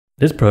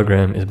This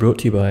program is brought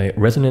to you by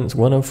Resonance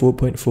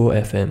 104.4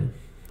 FM.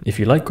 If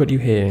you like what you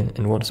hear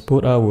and want to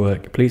support our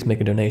work, please make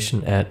a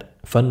donation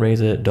at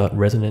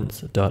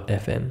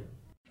fundraiser.resonance.fm.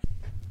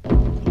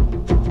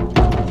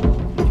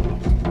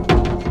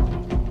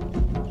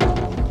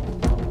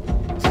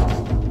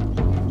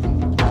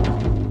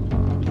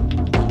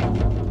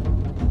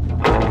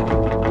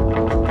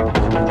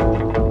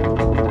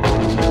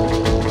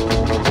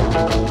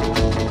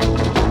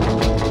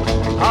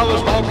 I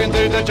was walking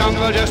through the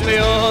jungle just the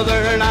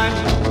other night.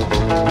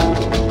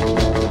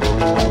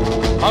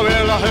 Oh,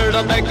 well, I heard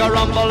a big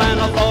rumble and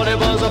I thought it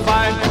was a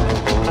fight.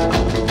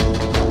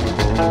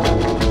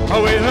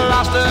 Oh, well,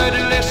 I stood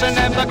and listened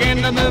and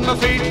began to move my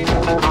feet.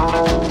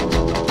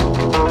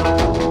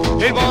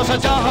 It was a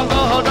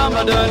jungle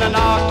drummer doing an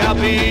octave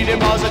beat.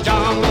 It was a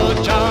jungle,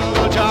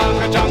 jungle,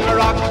 jungle, jungle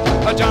rock.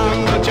 A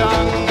jungle,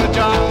 jungle,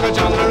 jungle,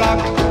 jungle rock.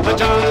 A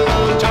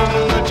jungle,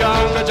 jungle,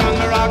 jungle,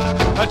 jungle rock.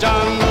 A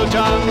jungle,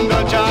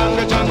 jungle,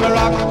 jungle, jungle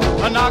rock.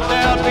 A knocked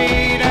out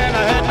beat and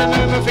I had to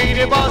move my feet.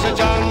 It was a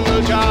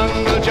jungle,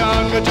 jungle,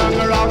 jungle,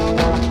 jungle rock.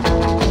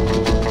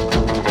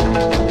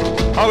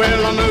 Oh,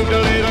 well, I moved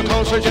a little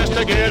closer just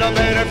to get a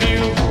better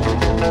view.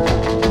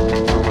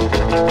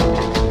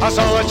 I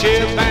saw a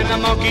chip and a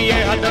monkey,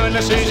 yeah, doing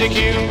the Suzy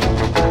Q.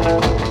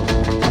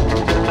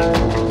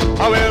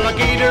 Oh, well, a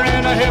gator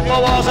and a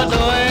hippo was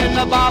a-doing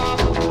the bop.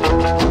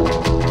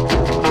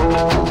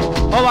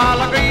 Oh,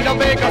 while a great a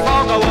big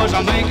frog was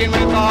a-making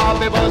with the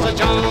hop. It was a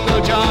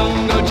jungle,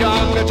 jungle,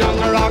 jungle,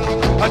 jungle rock.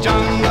 A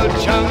jungle,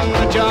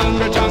 jungle,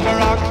 jungle, jungle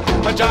rock.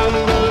 A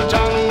jungle,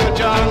 jungle,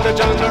 jungle,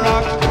 jungle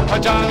rock. A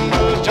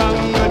jungle,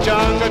 jungle,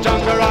 jungle,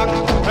 jungle rock.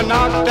 A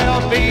knocked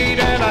out beat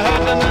and I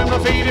had to move my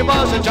feet. It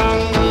was a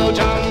jungle,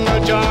 jungle,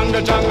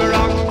 jungle, jungle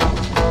rock.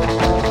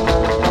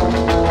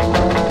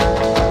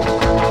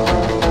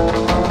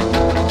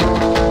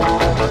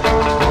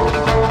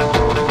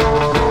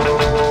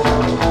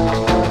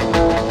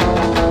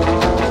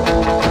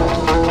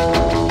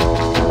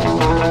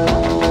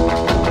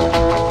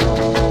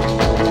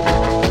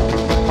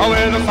 Oh,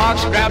 well, the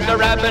fox grabbed the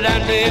rabbit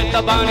and did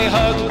the bunny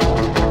hug.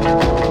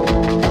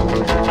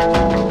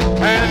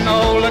 And the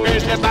old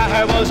grizzly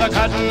bear was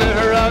a-cutting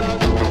her rug.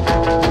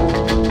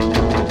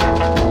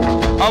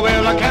 Oh,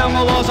 well, the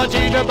camel was a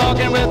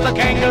jitterbugging with the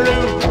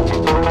kangaroo.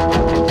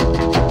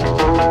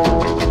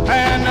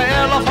 And the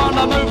elephant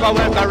a mover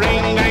with the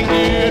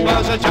ring-dang-doo. It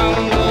was a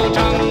jungle,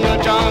 jungle,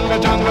 jungle,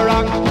 jungle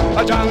rock.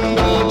 A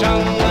jungle,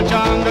 jungle,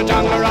 jungle,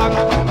 jungle rock.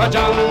 A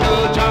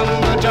jungle,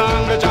 jungle,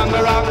 jungle,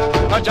 jungle rock.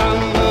 A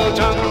jungle,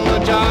 jungle,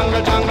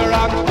 jungle, jungle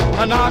rock.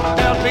 I knocked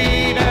out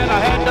beat and I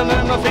had to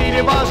move my feet.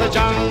 It was a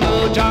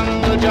jungle,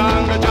 jungle,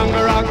 jungle,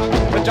 jungle rock.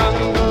 A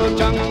jungle,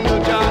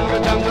 jungle,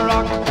 jungle, jungle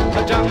rock.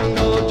 A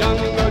jungle,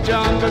 jungle,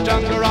 jungle,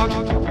 jungle rock.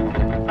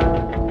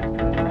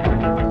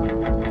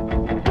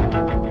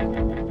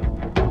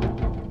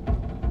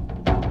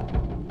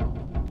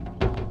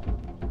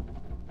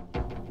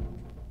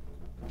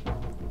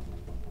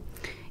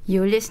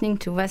 You're listening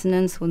to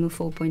Resonance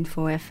 104.4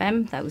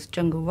 FM. That was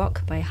Jungle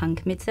Rock by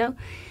Hank Mitzel.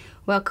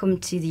 Welcome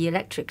to the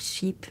Electric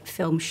Sheep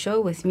Film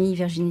Show with me,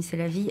 Virginie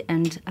Selavi,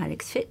 and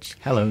Alex Fitch.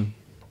 Hello.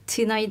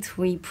 Tonight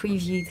we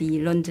preview the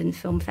London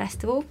Film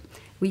Festival.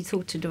 We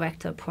talked to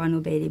director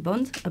Prano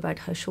Bailey-Bond about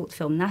her short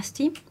film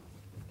Nasty,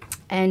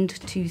 and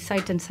to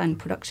Sight and Sound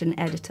production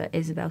editor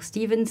Isabel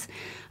Stevens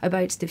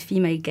about the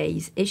female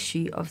gaze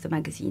issue of the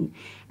magazine.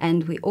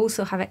 And we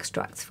also have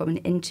extracts from an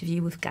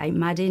interview with Guy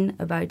Maddin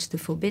about The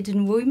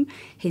Forbidden Room,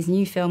 his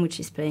new film which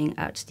is playing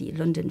at the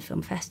London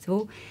Film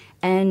Festival.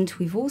 And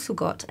we've also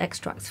got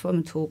extracts from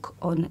a talk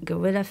on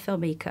guerrilla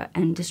filmmaker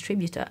and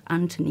distributor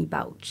Anthony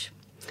Bouch.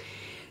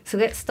 So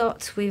let's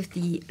start with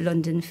the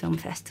London Film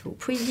Festival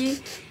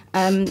preview.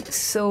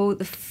 So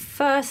the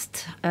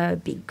first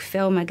big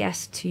film, I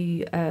guess,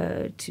 to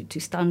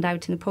stand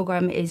out in the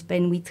program is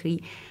Ben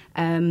Wheatley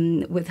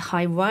with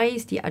High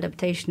Rise, the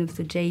adaptation of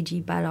the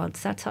J.G. Ballard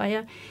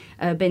satire.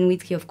 Ben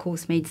Wheatley, of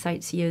course, made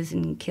Sightseers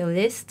and Kill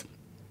List.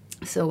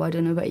 So I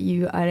don't know about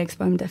you, Alex,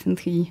 but I'm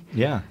definitely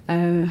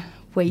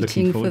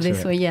waiting for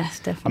this one. Yes,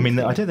 definitely. I mean,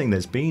 I don't think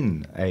there's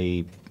been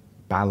a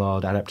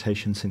Ballard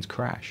adaptation since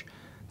Crash.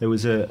 There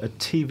was a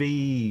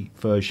TV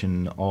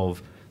version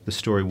of the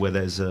story where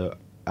there's a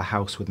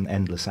house with an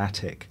endless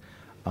attic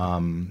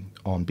on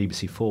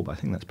BBC4, but I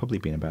think that's probably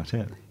been about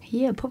it.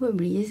 Yeah,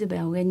 probably.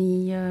 Isabel,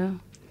 any...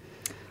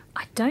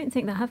 I don't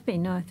think there have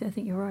been, no, I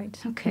think you're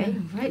right. Okay,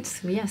 right.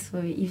 So yes,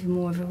 well, even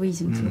more of a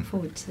reason to look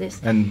forward to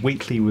this. And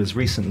Wheatley was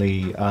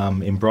recently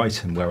in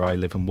Brighton, where I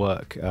live and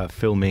work,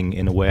 filming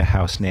in a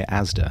warehouse near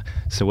Asda.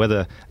 So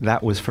whether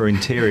that was for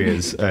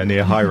interiors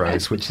near High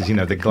Rise, which is, you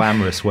know, the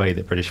glamorous way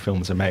that British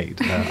films are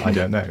made, I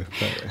don't know.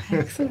 But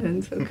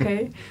Excellent,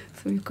 okay.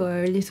 So we've got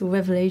a little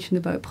revelation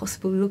about a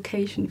possible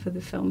location for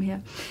the film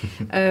here.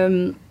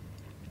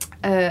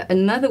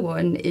 Another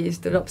one is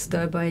The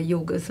Lobster by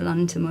Yorgos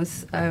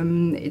Lanthimos.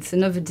 It's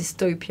another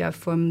dystopia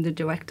from the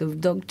director of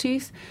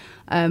Dogtooth.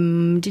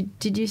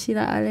 Did you see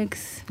that,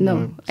 Alex?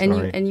 No.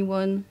 Sorry.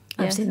 Anyone?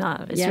 I've Yes. seen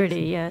that. It's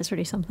Yes. it's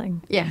really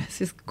something.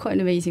 Yes, it's quite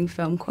an amazing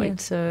film,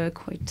 quite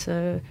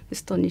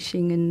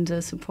astonishing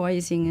and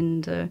surprising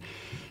and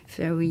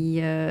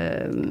very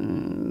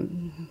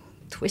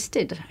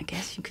twisted, I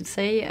guess you could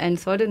say. And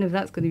so I don't know if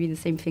that's going to be the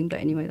same thing, but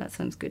anyway, that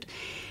sounds good.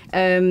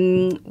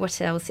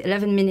 What else?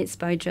 11 Minutes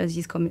by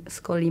Jerzy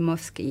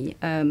Skolimowski,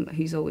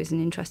 who's always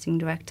an interesting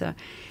director.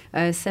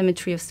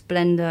 Cemetery of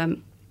Splendor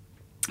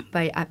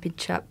by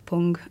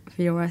Apichatpong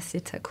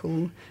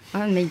Virasitaku. I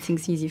haven't made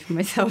things easy for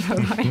myself,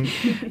 have I?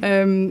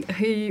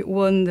 Who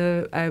won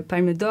the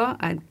Palme d'Or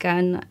at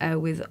Cannes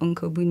with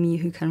Onko Bunmi,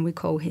 who can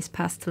recall his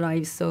past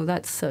lives. So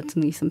that's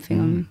certainly something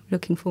I'm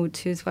looking forward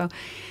to as well.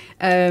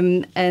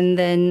 And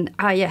then,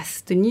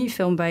 the new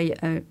film by,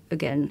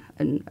 again,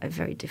 a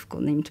very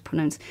difficult name to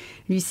pronounce,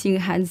 Lucie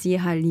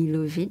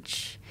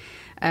Hadzihalilovic.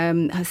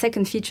 Her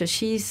second feature,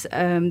 she's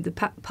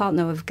the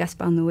partner of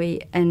Gaspar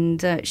Noé,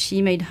 and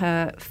she made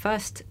her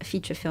first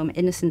feature film,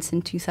 Innocence,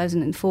 in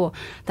 2004.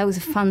 That was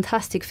a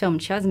fantastic film.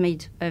 She has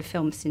made a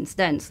film since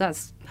then, so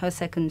that's her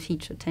second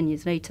feature 10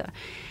 years later.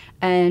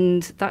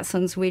 And that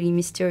sounds really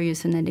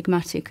mysterious and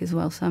enigmatic as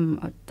well,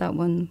 so that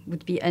one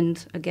would be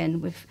end again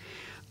with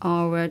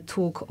our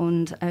talk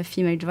on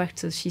female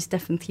directors. She's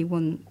definitely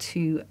one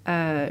to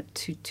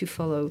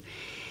follow.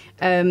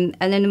 And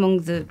then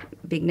among the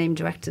big name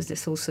directors,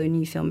 there's also a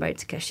new film by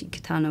Takeshi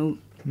Kitano,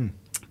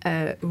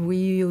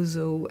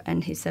 Ryuzo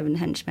and His Seven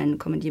Henchmen,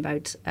 comedy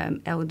about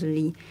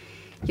elderly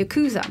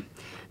Yakuza.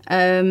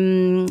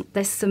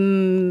 There's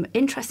some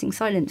interesting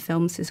silent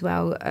films as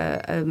well,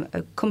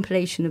 a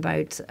compilation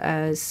about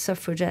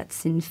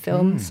suffragettes in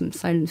film, some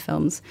silent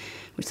films,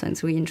 which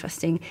sounds really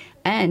interesting.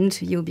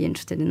 And you'll be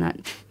interested in that,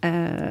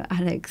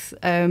 Alex.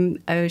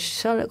 A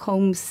Sherlock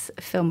Holmes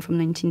film from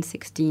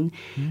 1916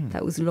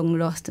 that was long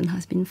lost and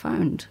has been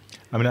found.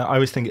 I mean, I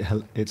always think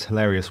it's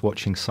hilarious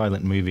watching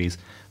silent movies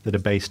that are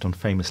based on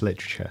famous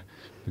literature,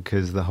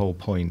 because the whole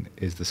point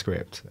is the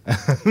script.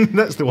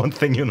 That's the one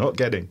thing you're not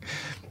getting.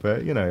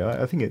 But,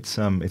 I think it's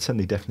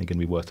certainly definitely going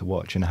to be worth a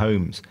watch. And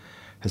Holmes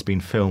has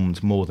been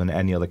filmed more than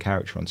any other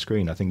character on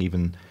screen. I think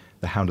even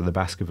The Hound of the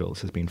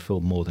Baskervilles has been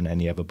filmed more than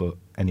any other book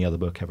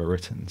ever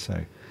written.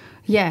 So,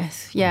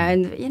 yes, yeah,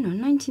 and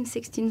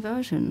 1916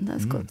 version.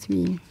 That's got to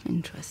be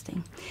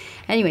interesting.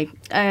 Anyway,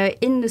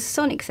 in the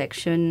sonic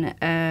section,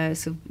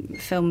 so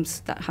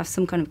films that have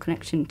some kind of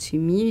connection to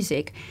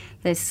music,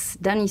 there's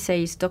Danny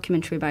Say's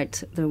documentary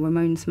about the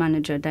Ramones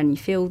manager Danny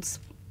Fields.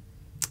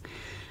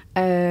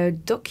 A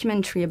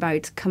documentary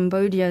about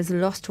Cambodia's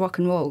lost rock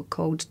and roll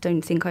called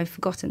Don't Think I've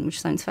Forgotten,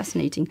 which sounds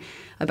fascinating,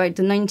 about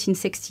the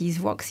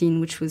 1960s rock scene,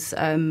 which was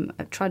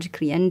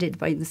tragically ended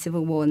by the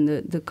Civil War and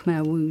the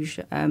Khmer Rouge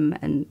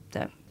and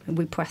the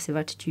repressive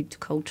attitude to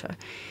culture.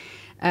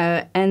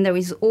 And there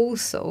is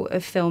also a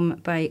film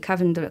by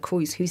Kevin de la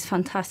Cruz, who's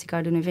fantastic.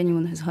 I don't know if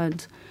anyone has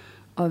heard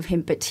of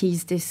him, but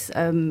he's this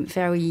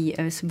very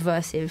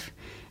subversive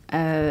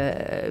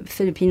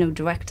Filipino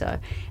director,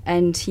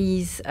 and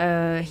he's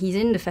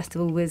in the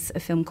festival with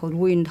a film called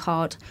Wound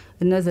Heart,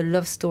 another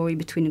love story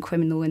between a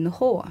criminal and a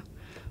whore,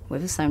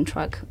 with a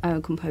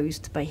soundtrack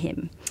composed by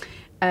him.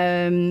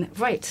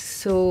 Right,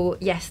 so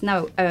yes,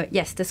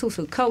 there's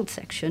also a cult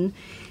section,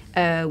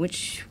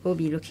 which we'll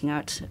be looking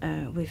at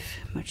with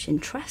much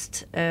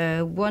interest.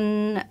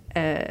 One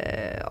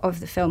of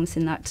the films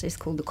in that is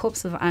called The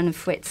Corpse of Anna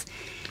Fritz,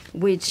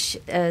 which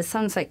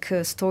sounds like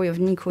a story of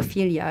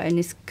necrophilia and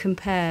is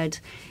compared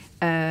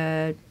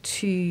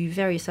to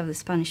various other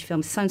Spanish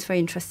films. Sounds very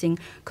interesting.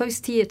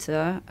 Coast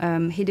Theatre,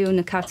 Hideo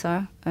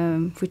Nakata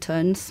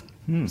returns,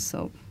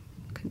 so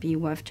could be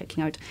worth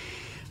checking out.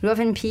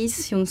 Love and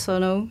Peace, Yon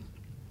Sono,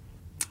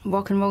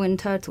 Rock and Roll and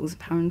Turtles,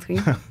 apparently.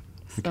 Okay.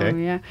 So,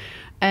 yeah.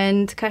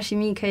 And Takashi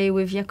Miike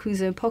with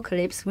Yakuza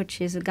Apocalypse,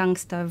 which is a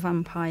gangster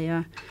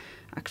vampire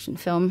action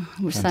film,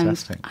 which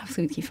Fantastic. sounds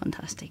absolutely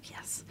fantastic,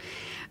 yes.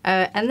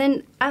 And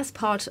then, as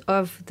part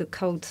of the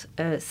cult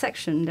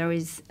section, there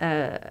is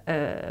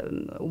a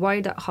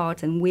Wide at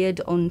Heart and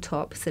Weird on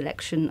Top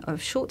selection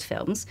of short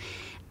films.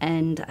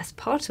 And as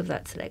part of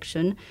that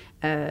selection,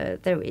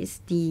 there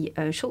is the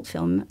short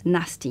film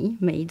Nasty,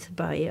 made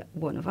by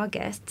one of our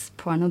guests,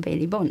 Prano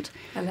Bailey-Bond.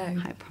 Hello.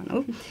 Hi,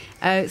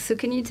 Prano. So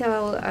can you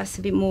tell us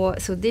a bit more?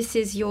 So this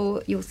is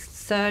your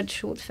third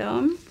short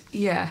film?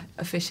 Yeah,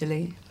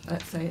 officially.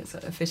 Let's say it's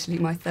officially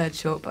my third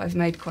short, but I've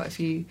made quite a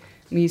few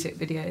music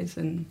videos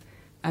and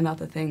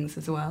other things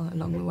as well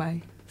along the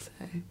way. So.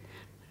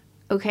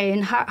 Okay,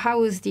 and how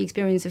was the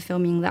experience of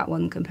filming that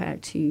one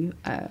compared to...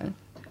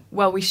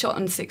 Well, we shot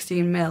on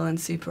 16mm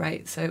and Super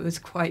 8, so it was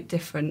quite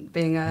different.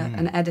 Being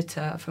an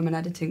editor from an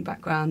editing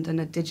background and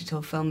a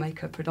digital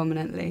filmmaker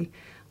predominantly,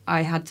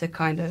 I had to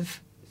kind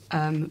of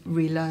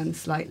relearn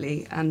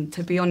slightly. And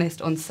to be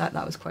honest, on set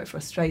that was quite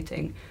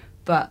frustrating.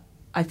 But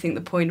I think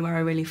the point where I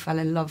really fell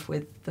in love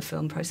with the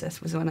film process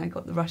was when I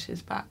got the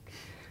rushes back,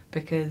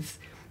 because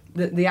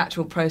the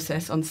actual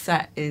process on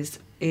set is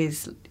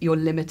you're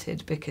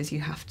limited because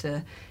you have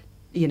to,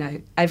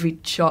 every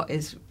shot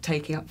is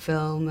taking up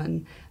film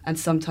and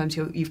sometimes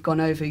you've gone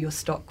over your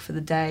stock for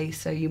the day,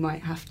 so you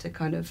might have to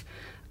kind of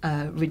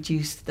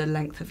reduce the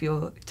length of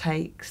your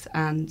takes.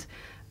 And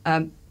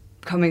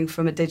coming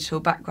from a digital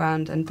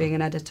background and being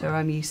an editor,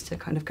 I'm used to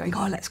kind of going,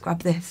 oh, let's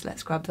grab this,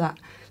 let's grab that,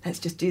 let's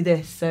just do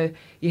this. So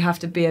you have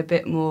to be a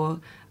bit more,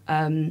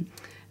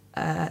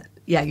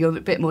 you're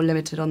a bit more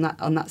limited on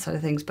that side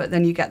of things. But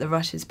then you get the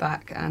rushes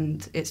back,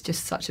 and it's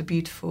just such a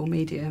beautiful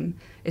medium,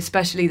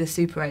 especially the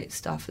Super 8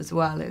 stuff as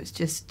well. It was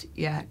just,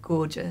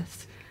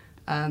 gorgeous,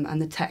 and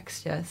the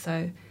texture.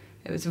 So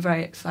it was a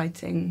very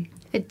exciting.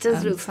 It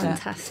does look step.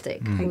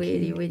 Fantastic.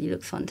 Really, really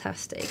looks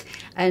fantastic.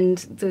 And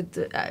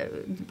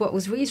what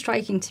was really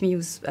striking to me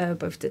was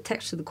both the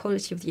texture, the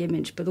quality of the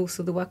image, but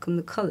also the work on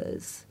the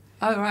colours.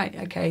 Oh, right.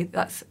 Okay.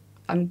 That's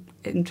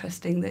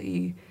interesting that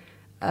you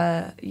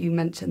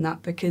mentioned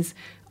that, because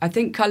I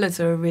think colours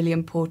are a really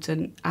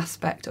important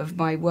aspect of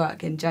my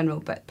work in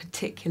general, but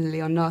particularly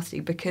on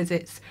Nasty, because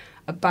it's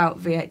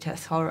about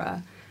VHS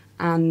horror.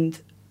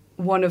 And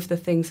one of the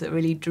things that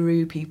really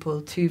drew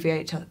people to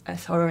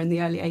VHS horror in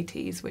the early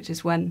 80s, which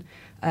is when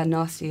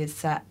Nasty is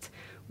set,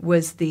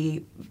 was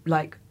the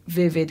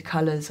vivid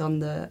colours on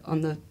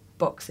the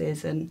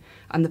boxes and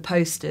the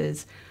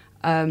posters,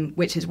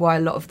 which is why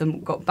a lot of them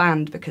got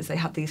banned, because they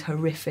had these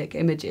horrific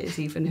images,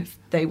 even if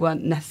they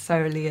weren't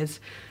necessarily as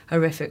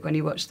horrific when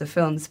you watch the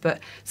films. But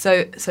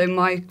so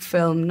my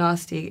film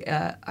Nasty,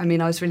 I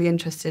was really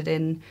interested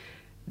in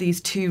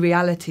these two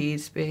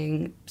realities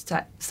being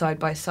set side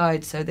by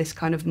side. So this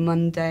kind of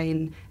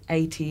mundane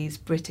 80s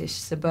British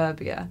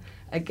suburbia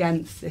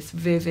against this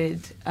vivid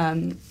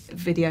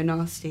video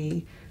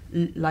nasty,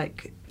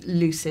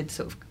 lucid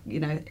sort of,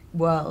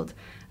 world.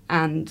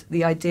 And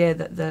the idea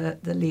that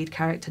the lead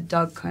character,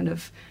 Doug, kind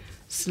of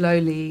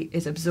slowly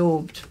is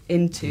absorbed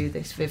into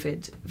this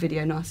vivid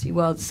video nasty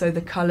world. So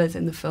the colours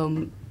in the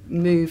film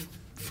move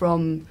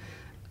from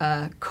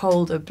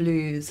colder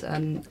blues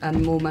and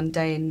more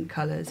mundane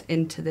colours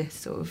into this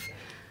sort of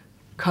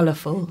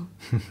colourful,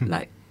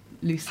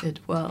 lucid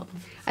world.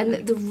 And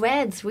the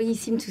reds really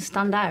seem to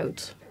stand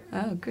out.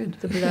 Oh, good.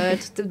 The blood,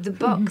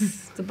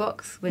 the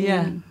box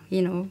when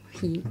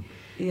he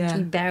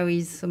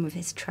buries some of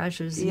his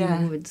treasures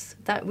in the woods.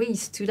 That really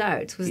stood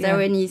out. Was there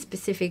any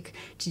specific?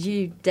 Did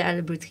you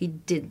deliberately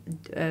do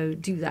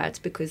that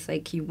because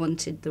you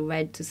wanted the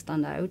red to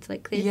stand out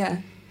like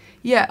this?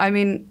 Yeah, I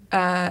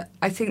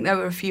think there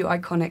were a few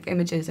iconic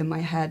images in my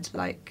head,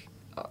 like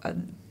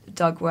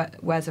Doug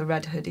wears a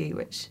red hoodie,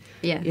 which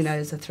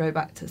is a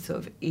throwback to sort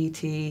of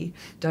E.T.,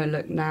 Don't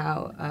Look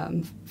Now,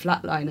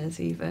 Flatliners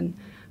even.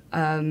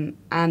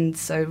 And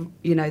so,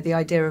 the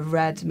idea of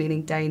red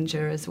meaning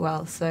danger as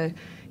well. So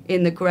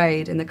in the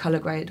colour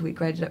grade, we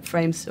graded at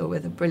Framestore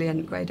with a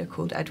brilliant grader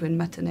called Edwin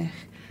Metternich.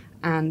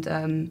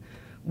 And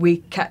we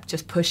kept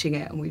just pushing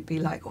it, and we'd be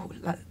like, oh,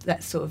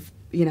 let's sort of,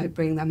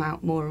 bring them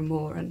out more and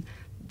more. And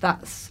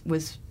that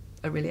was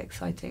a really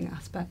exciting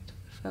aspect of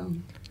the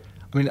film.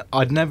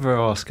 I'd never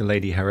ask a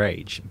lady her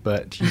age,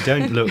 but you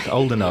don't look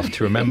old enough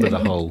to remember the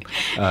whole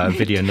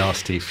video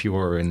nasty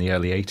furor in the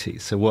early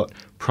 80s. So what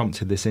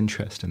prompted this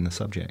interest in the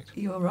subject?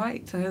 You're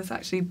right. I was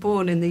actually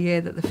born in the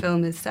year that the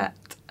film is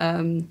set.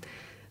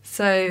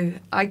 So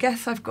I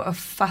guess I've got a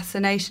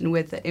fascination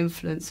with the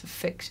influence of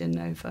fiction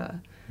over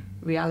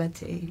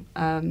reality.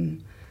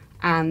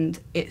 And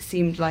it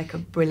seemed like a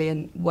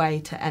brilliant way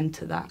to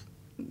enter that,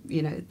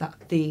 that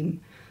theme.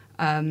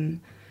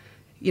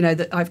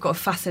 That I've got a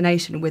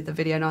fascination with the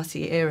video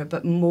nasty era,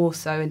 but more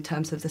so in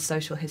terms of the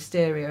social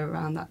hysteria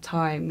around that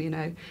time.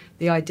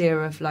 The idea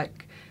of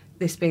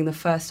this being the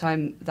first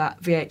time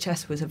that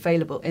VHS was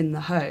available in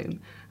the home,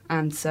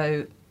 and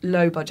so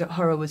low budget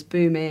horror was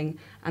booming,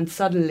 and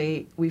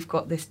suddenly we've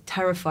got this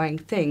terrifying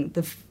thing,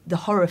 the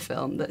horror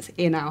film that's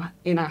in our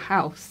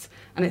house,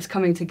 and it's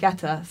coming to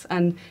get us.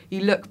 And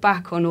you look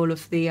back on all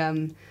of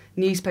the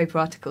newspaper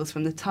articles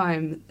from the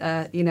time,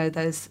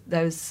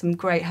 there's some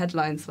great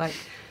headlines like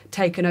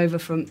taken over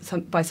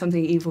by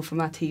something evil from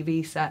our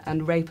TV set,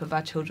 and rape of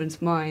our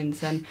children's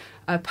minds, and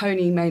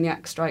Pony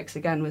Maniac Strikes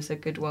Again was a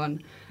good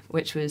one,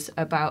 which was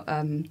about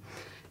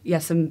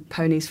some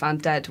ponies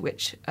found dead,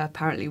 which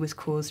apparently was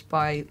caused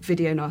by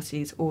video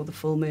nasties or the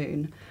full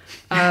moon.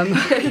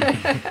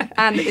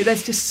 And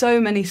there's just so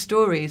many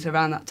stories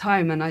around that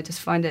time, and I just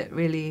find it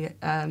really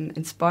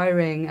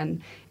inspiring and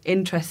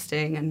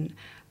interesting, and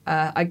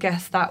I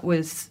guess that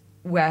was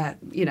where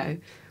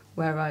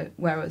I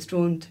was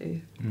drawn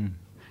to.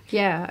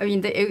 Yeah,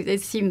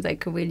 it seemed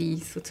like a really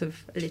sort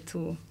of a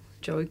little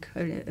joke,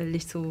 a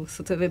little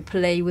sort of a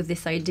play with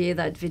this idea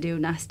that video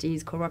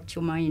nasties corrupt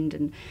your mind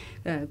and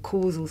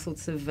cause all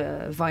sorts of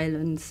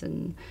violence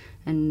and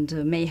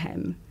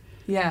mayhem.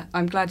 Yeah,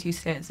 I'm glad you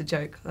say it's a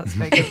joke. That's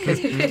very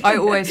good, because I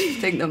always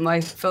think that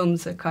my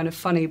films are kind of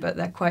funny, but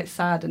they're quite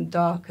sad and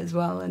dark as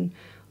well, and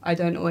I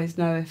don't always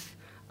know if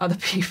other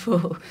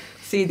people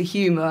see the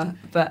humour,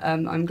 but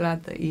I'm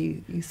glad that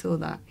you saw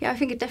that. Yeah, I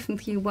think it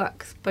definitely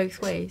works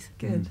both ways.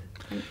 Good,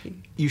 thank you.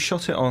 You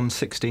shot it on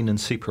 16 and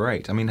Super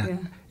 8.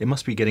 It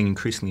must be getting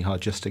increasingly hard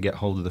just to get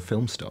hold of the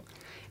film stock.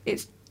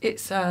 It's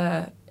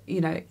not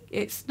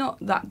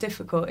that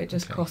difficult. It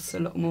just costs a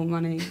lot more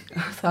money.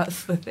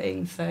 That's the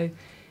thing. So,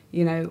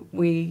 you know,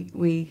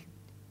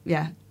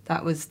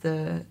 that was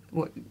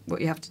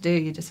what you have to do.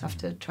 You just have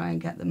to try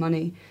and get the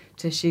money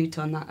to shoot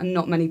on that, and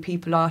not many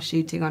people are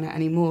shooting on it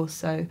anymore,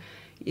 so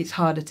it's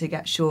harder to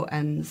get short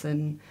ends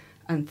and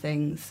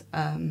things.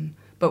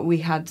 But we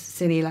had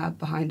CineLab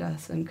behind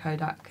us and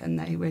Kodak, and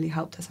they really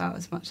helped us out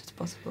as much as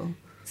possible.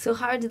 So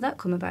how did that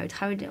come about?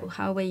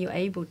 How were you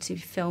able to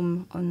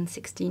film on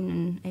 16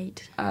 and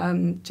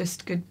 8?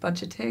 Just good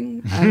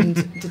budgeting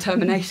and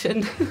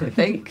determination, I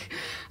think.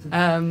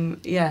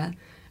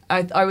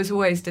 I was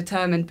always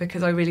determined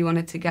because I really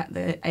wanted to get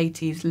the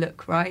 80s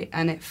look right,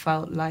 and it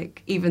felt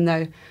like, even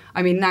though,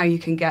 I mean, now you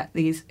can get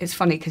these, it's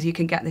funny because you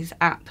can get this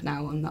app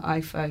now on the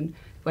iPhone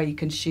where you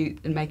can shoot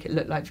and make it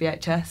look like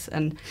VHS,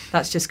 and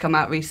that's just come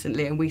out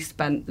recently, and we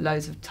spent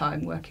loads of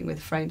time working with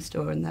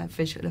Framestore and their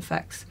visual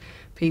effects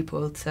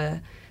people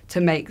to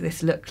make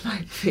this look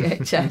like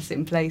VHS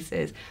in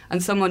places.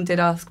 And someone did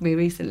ask me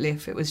recently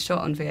if it was shot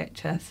on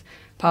VHS.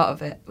 Part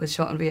of it was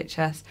shot on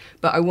VHS,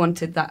 but I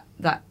wanted that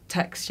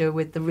texture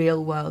with the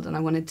real world, and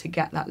I wanted to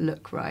get that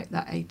look right,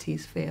 that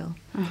 80s feel.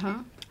 Uh-huh.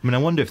 I mean, I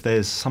wonder if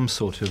there's some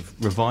sort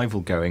of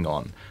revival going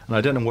on, and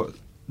I don't know what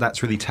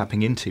that's really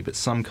tapping into, but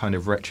some kind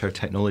of retro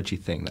technology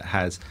thing that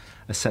has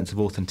a sense of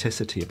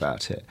authenticity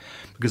about it.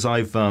 Because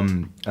I've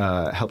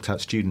helped out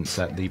students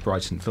at the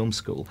Brighton Film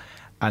School,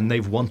 and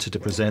they've wanted to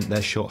present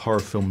their short horror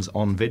films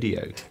on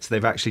video. So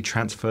they've actually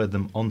transferred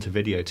them onto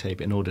videotape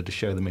in order to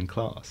show them in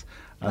class.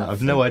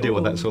 I've no idea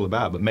what that's all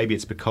about, but maybe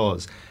it's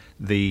because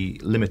the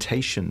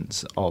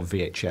limitations of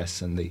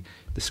VHS and the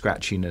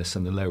scratchiness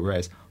and the low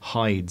res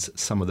hides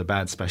some of the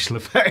bad special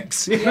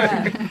effects.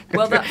 Yeah,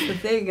 well, that's the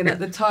thing. And at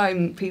the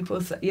time,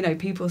 people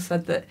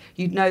said that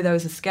you'd know there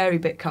was a scary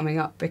bit coming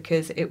up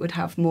because it would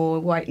have more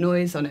white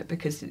noise on it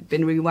because it'd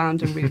been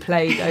rewound and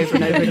replayed over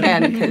and over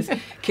again because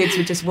kids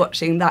were just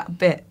watching that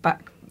bit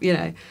back, you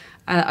know.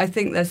 And I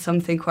think there's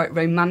something quite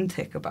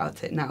romantic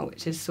about it now,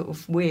 which is sort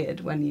of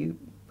weird when you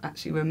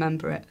actually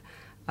remember it.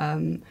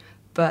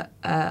 But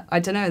I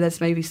don't know,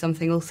 there's maybe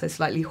something also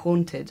slightly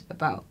haunted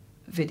about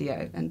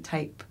video and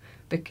tape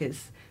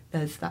because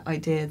there's that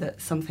idea that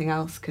something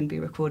else can be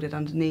recorded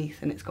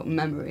underneath and it's got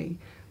memory,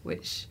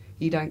 which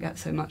you don't get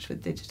so much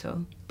with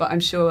digital. But I'm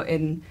sure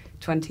in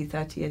 20,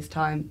 30 years'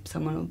 time,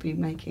 someone will be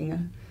making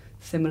a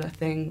similar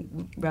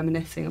thing,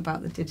 reminiscing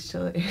about the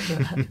digital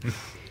era.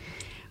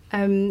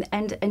 And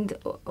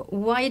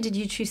why did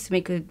you choose to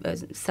make a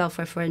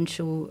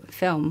self-referential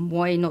film?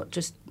 Why not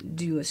just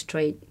do a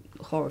straight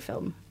horror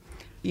film?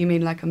 You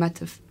mean like a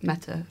meta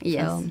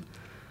Yes. film?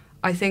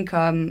 I think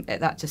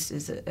that just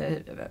is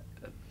a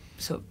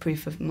sort of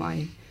proof of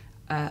my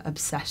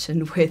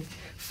obsession with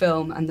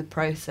film and the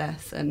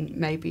process, and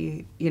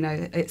maybe, you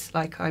know, it's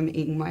like I'm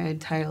eating my own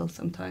tail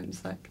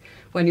sometimes. Like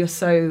when you're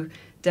so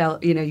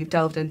you've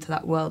delved into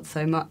that world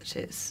so much,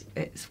 it's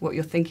what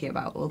you're thinking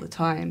about all the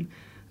time.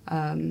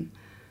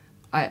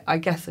 I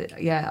guess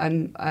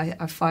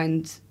I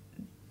find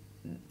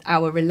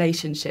our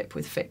relationship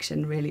with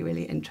fiction really,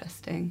 really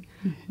interesting.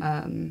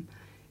 Mm-hmm.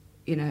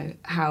 You know,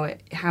 how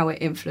it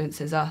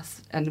influences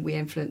us and we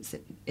influence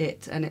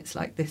it, and it's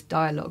like this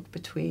dialogue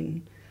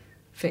between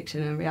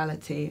fiction and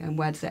reality, and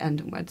where does it end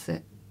and where does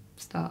it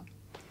start?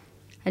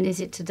 And is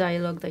it a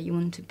dialogue that you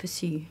want to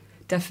pursue?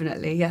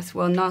 Definitely, yes.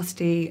 Well,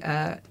 Nasty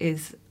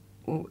is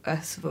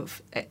a sort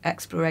of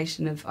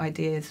exploration of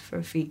ideas for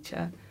a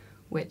feature,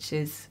 which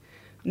is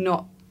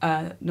not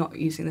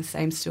using the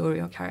same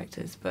story or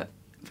characters, but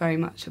very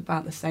much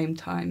about the same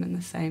time and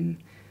the same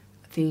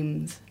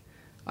themes.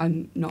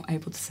 I'm not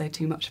able to say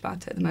too much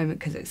about it at the moment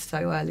because it's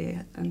so early.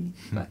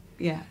 But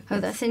yeah. Oh,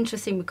 that's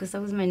interesting, because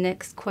that was my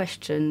next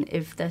question,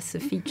 if there's a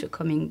feature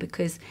coming,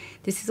 because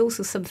this is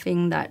also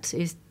something that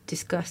is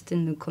discussed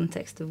in the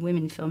context of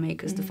women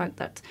filmmakers, the fact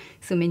that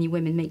so many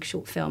women make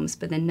short films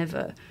but then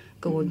never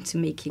go on to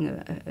making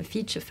a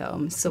feature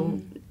film. So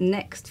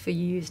next for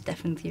you is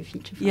definitely a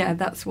feature film. Yeah,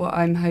 that's what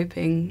I'm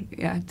hoping.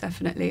 Yeah,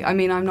 definitely. I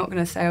mean, I'm not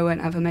going to say I won't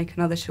ever make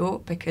another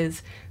short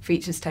because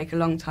features take a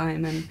long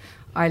time and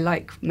I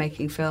like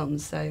making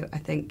films. So I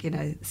think, you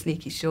know,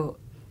 sneaky short,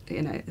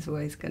 you know, is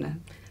always going to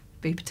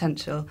be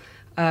potential.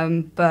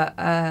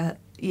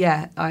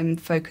 Yeah, I'm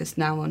focused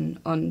now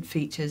on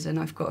features, and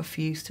I've got a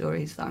few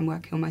stories that I'm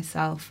working on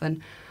myself,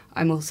 and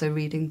I'm also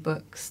reading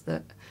books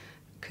that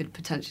could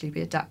potentially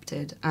be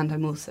adapted, and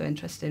I'm also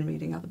interested in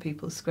reading other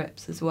people's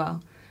scripts as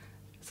well.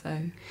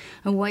 So,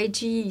 and why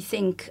do you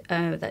think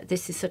that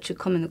this is such a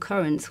common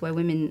occurrence where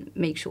women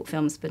make short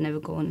films but never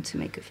go on to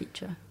make a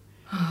feature?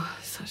 Oh,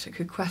 such a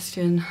good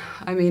question.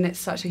 I mean, it's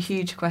such a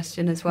huge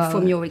question as well.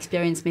 From your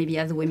experience, maybe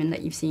as a women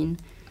that you've seen.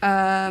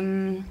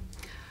 I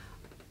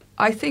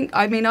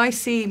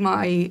see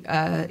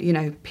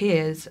my,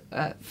 peers,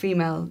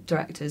 female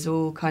directors,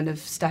 all kind of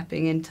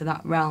stepping into that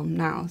realm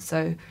now.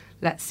 So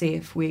let's see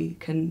if we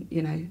can,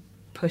 you know,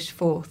 push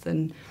forth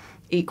and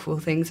equal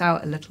things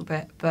out a little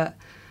bit. But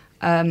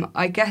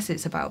I guess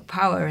it's about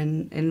power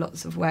in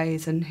lots of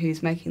ways and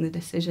who's making the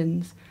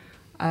decisions.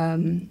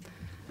 And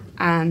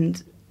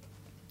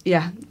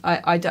yeah,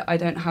 I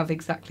don't have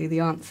exactly the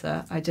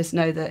answer. I just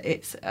know that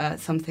it's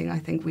something I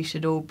think we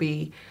should all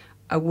be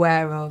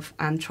aware of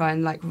and try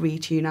and like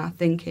retune our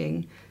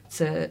thinking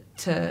to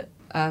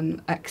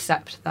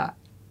accept that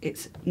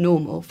it's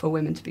normal for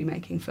women to be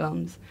making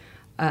films.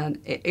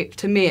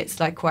 To me, it's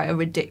like quite a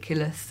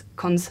ridiculous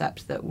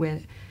concept that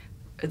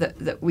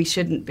we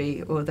shouldn't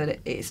be, or that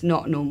it's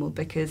not normal,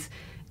 because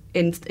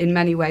in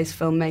many ways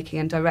filmmaking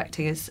and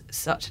directing is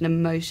such an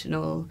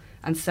emotional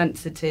and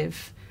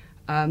sensitive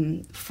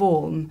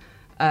form.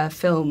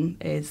 Film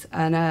is,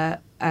 and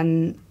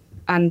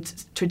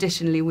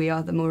traditionally we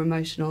are the more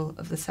emotional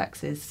of the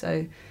sexes.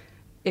 So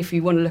if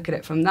you want to look at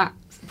it from that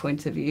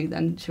point of view,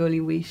 then surely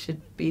we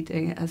should be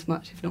doing it as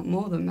much, if not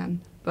more, than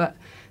men. But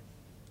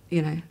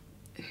you know,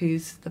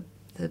 who's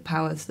the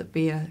powers that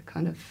be are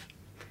kind of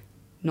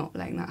not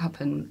letting that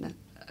happen,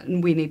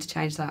 and we need to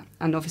change that.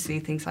 And obviously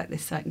things like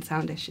this Sight and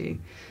Sound issue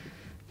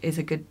is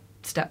a good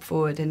step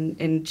forward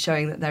in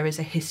showing that there is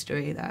a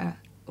history there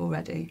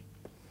already.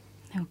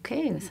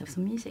 Okay, let's have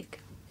some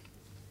music.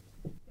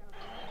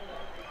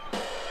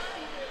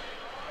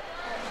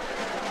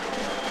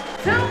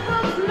 Some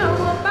folks know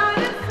about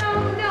it,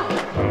 some don't.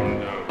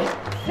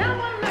 Some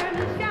will learn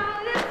to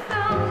shout it,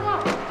 some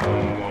won't.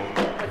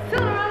 But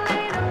sooner or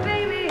later,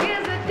 baby,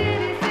 here's a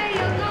ditty. Say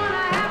you're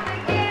gonna have to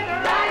get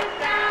right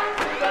down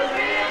to the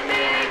real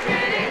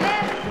nitty-gritty.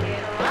 Let's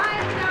get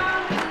right down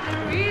to the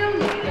real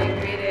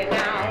nitty-gritty.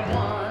 Now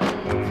 1,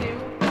 2,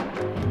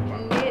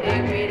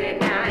 nitty-gritty.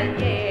 Now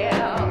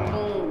yeah,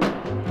 boom,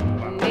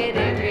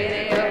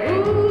 nitty-gritty.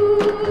 Ooh-wee.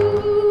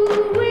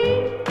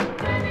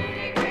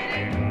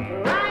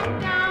 Right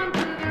down to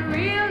the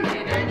real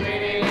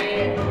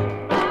nitty-gritty.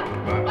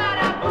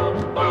 Ba-ba-da-boom,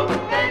 boom,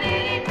 the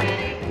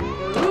nitty-gritty.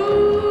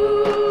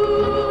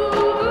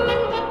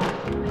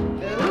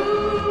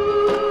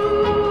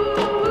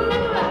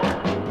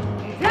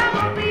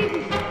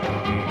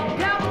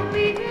 Double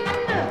beating,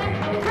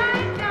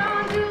 right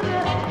down to the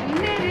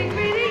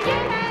nitty-gritty.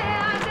 Yeah,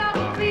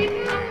 double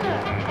beating,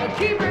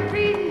 keep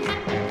repeating,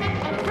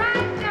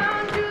 right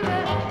down to the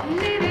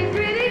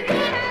nitty-gritty.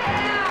 Yeah.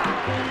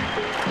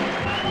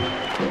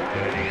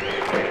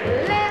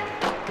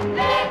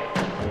 Let's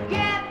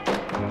get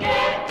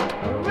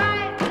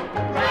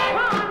right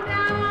on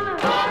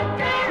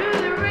down to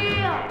the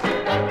real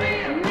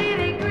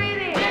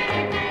nitty-gritty.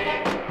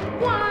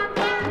 1,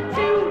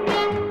 2,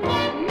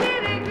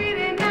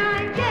 nitty-gritty. Now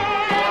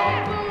yeah,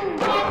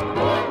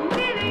 boom,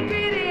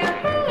 nitty-gritty.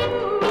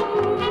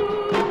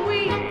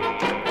 Ooh-wee.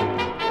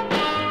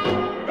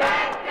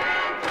 Right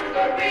down to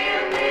the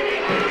real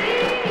nitty-gritty.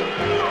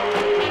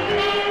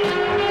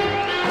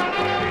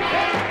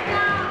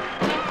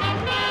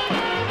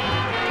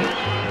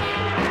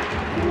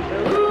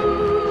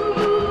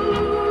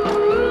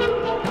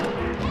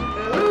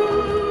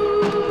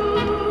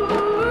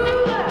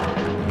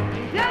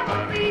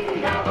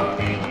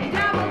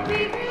 Double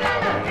beating,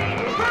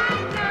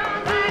 right down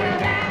to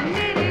the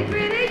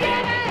nitty-gritty.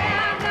 Yeah,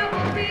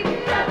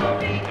 double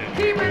beating,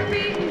 keep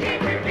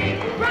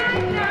repeating,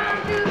 right down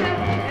to the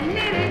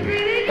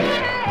nitty-gritty.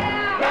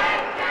 Yeah,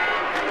 right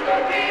down to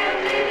the real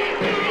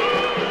nitty-gritty.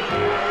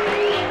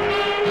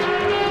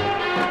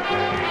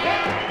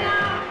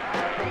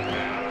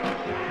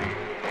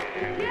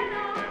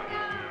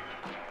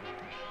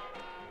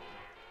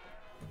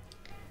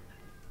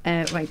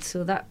 Right,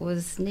 so that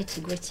was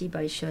Nitty Gritty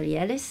by Shirley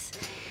Ellis.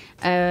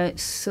 Now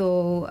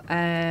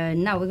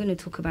we're going to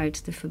talk about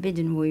The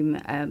Forbidden Room,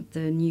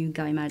 the new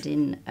Guy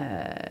Maddin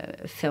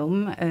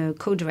film,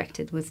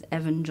 co-directed with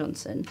Evan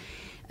Johnson.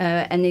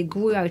 And it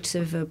grew out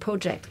of a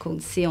project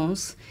called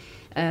Séance,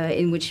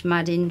 in which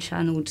Maddin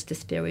channeled the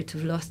spirit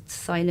of lost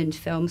silent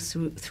films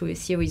through a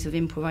series of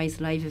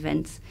improvised live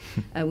events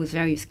with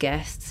various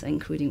guests,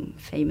 including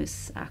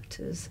famous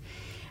actors.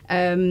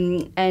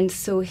 And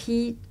so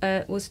he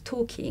was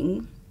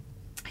talking,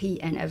 he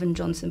and Evan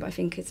Johnson, but I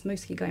think it's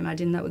mostly Guy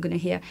Maddin that we're going to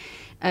hear.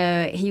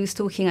 He was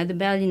talking at the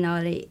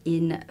Berlinale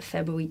in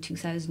February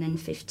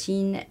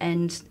 2015,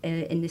 and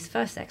in this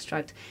first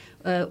extract,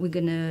 we're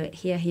going to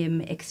hear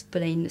him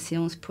explain the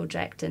Séance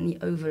project and the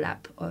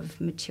overlap of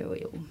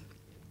material.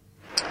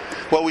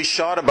 Well, we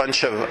shot a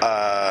bunch of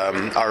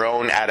our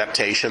own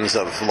adaptations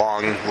of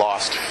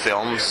long-lost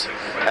films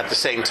at the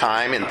same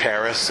time in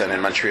Paris and in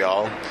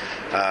Montreal,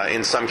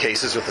 in some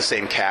cases with the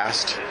same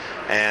cast.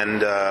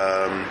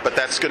 But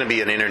that's going to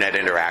be an internet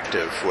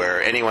interactive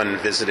where anyone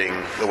visiting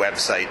the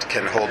website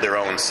can hold their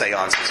own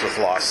seances with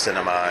lost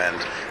cinema,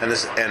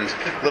 and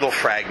little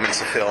fragments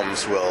of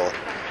films will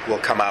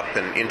come up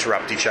and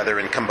interrupt each other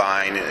and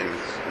combine in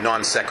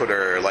non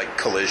sequitur like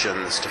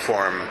collisions to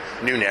form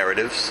new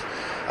narratives.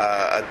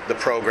 The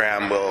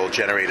program will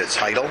generate a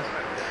title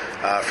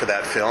for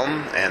that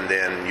film, and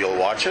then you'll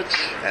watch it,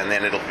 and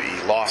then it'll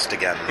be lost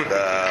again.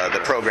 The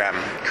program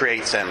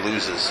creates and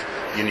loses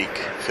unique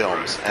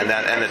films, and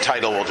the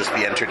title will just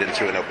be entered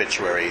into an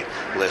obituary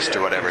list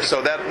or whatever.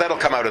 So that'll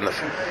come out in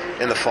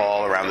the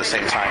fall around the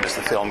same time as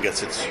the film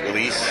gets its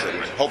release,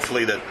 and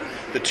hopefully the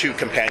two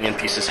companion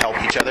pieces help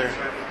each other.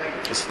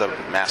 This is the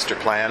master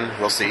plan.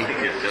 We'll see.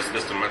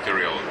 Just the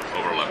material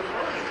overlap.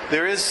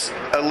 There is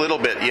a little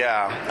bit,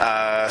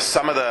 yeah.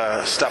 Some of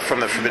the stuff from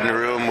the Forbidden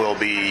Room will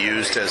be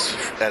used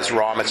as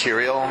raw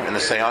material in the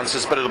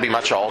seances, but it'll be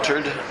much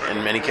altered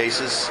in many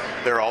cases.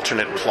 There are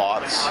alternate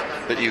plots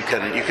that you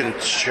can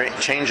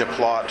change a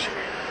plot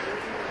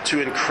to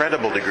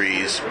incredible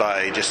degrees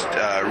by just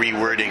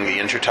rewording the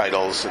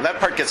intertitles. And that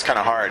part gets kind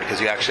of hard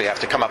because you actually have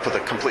to come up with a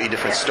completely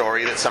different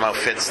story that somehow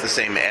fits the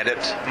same edit.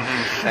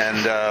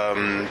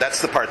 And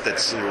that's the part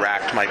that's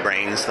racked my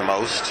brains the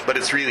most. But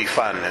it's really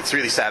fun. It's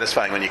really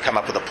satisfying when you come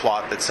up with a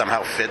plot that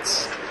somehow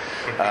fits.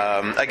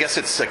 I guess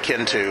it's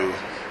akin to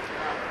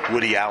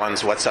Woody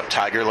Allen's What's Up,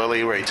 Tiger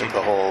Lily, where he took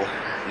the whole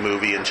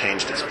movie and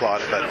changed its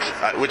plot,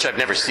 but which I've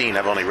never seen.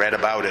 I've only read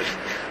about it,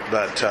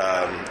 but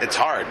it's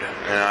hard.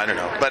 I don't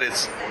know, but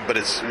it's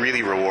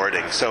really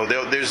rewarding. So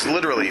there's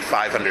literally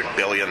 500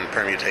 billion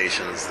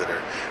permutations that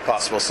are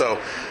possible. So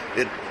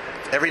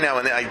every now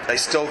and then I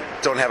still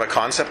don't have a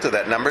concept of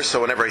that number.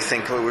 So whenever I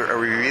think, are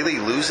we really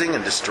losing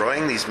and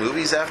destroying these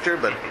movies after?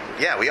 But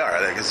yeah, we are,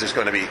 because there's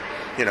going to be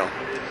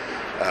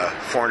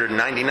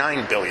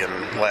 499 billion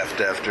left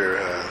after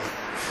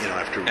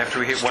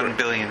we hit 1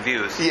 billion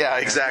views. Yeah,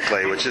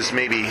 exactly, which is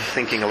maybe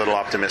thinking a little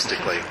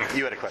optimistically.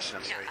 You had a question,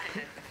 I'm sorry.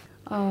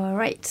 All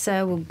right,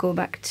 so we'll go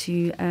back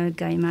to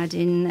Guy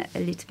Maddin a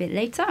little bit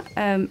later.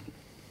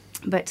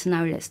 But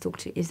now let's talk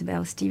to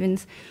Isabel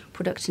Stevens,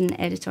 production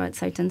editor at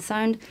Sight and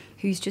Sound,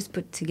 who's just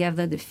put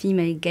together The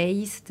Female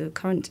Gaze, the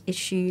current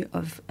issue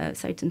of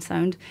Sight and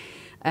Sound,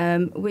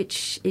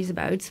 which is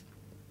about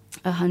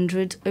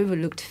 100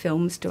 overlooked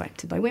films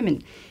directed by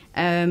women.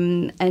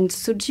 And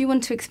so do you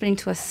want to explain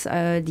to us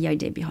the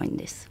idea behind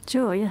this?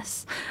 Sure,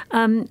 yes.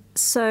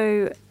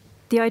 So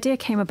the idea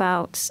came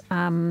about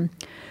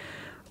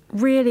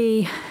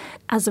really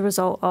as a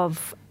result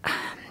of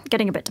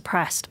getting a bit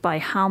depressed by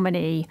how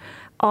many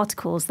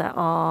articles there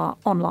are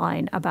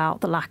online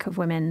about the lack of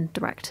women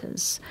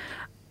directors.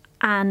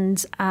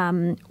 And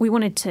we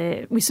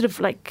sort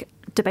of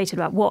debated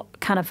about what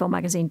can a film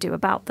magazine do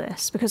about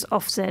this, because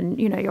often,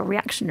 you're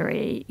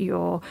reactionary,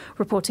 you're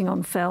reporting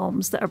on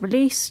films that are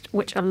released,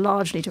 which are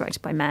largely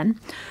directed by men.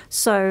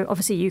 So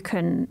obviously you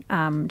can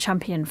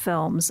champion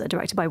films that are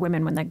directed by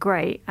women when they're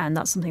great, and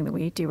that's something that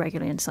we do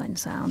regularly in Sight and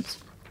Sound.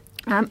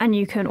 And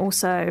you can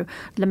also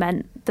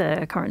lament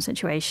the current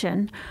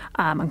situation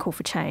and call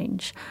for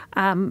change.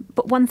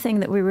 But one thing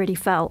that we really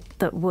felt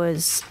that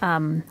was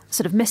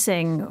sort of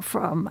missing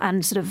from,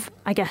 and sort of,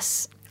 I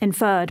guess,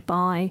 inferred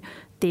by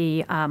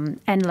the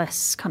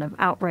endless kind of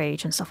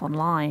outrage and stuff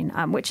online,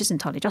 which is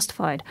entirely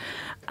justified,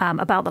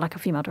 about the lack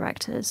of female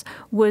directors,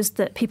 was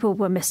that people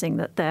were missing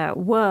that there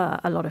were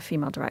a lot of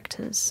female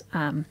directors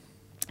that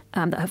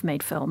have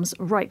made films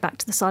right back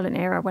to the silent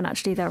era, when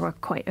actually there were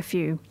quite a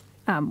few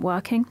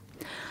working,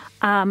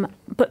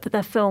 but that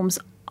their films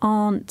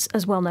aren't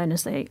as well known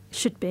as they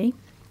should be,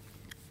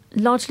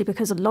 largely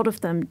because a lot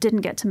of them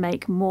didn't get to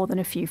make more than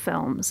a few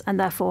films, and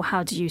therefore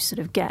how do you sort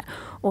of get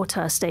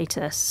auteur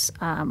status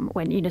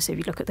when, so if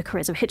you look at the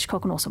careers of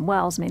Hitchcock and Orson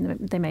Welles, I mean,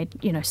 they made,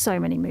 so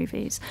many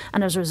movies,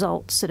 and as a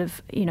result, sort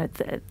of,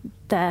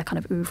 their kind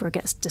of oeuvre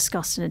gets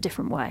discussed in a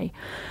different way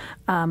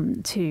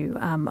to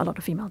a lot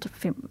of female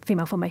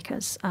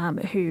filmmakers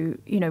who,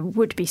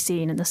 would be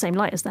seen in the same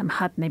light as them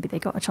had maybe they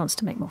got a chance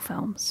to make more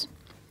films.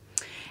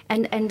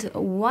 And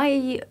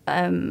why,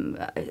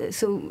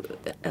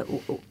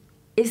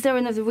 is there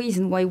another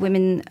reason why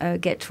women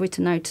get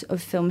written out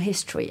of film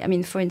history? I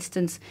mean, for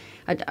instance,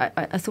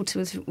 I thought it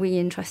was really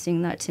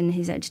interesting that in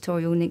his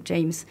editorial, Nick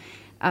James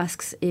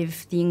asks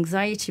if the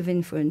anxiety of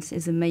influence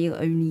is a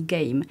male-only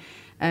game.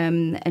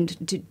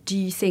 And do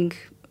you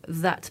think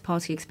that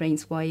partly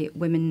explains why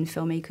women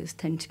filmmakers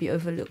tend to be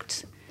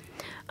overlooked?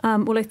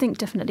 Well, I think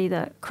definitely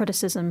that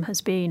criticism has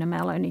been a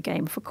male-only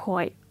game for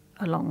quite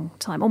a long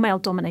time, or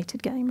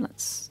male-dominated game.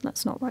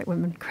 Let's not write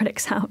women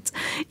critics out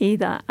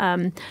either.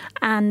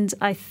 And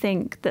I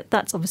think that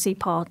that's obviously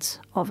part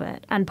of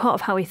it, and part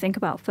of how we think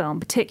about film,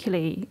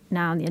 particularly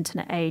now in the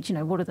internet age.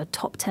 What are the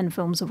top 10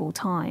 films of all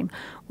time?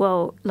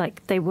 Well,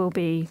 they will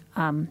be,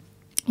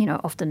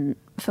 often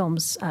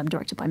films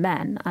directed by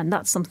men, and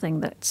that's something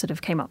that sort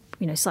of came up.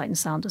 Sight and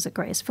Sound does a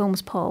Greatest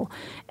Films poll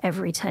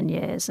every 10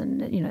 years,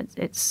 and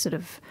it's sort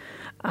of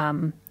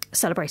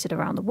celebrated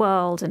around the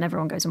world, and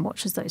everyone goes and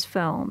watches those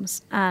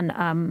films. And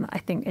I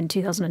think in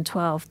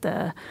 2012,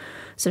 the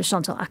sort of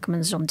Chantal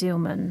Akerman's Jeanne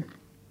Dielman,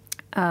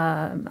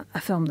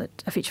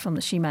 a feature film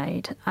that she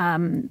made,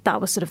 that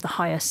was sort of the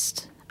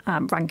highest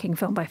ranking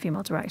film by a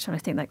female director, and I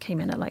think that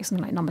came in at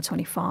something like number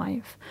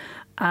 25.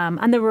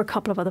 And there were a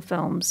couple of other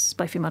films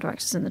by female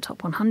directors in the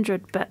top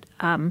 100, but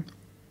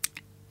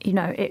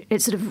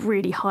it sort of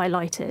really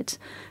highlighted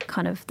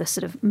kind of the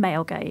sort of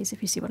male gaze,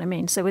 if you see what I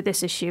mean. So with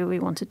this issue, we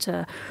wanted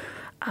to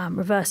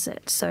reverse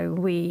it. So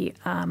we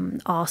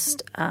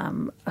asked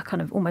a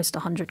kind of almost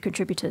 100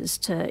 contributors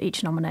to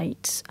each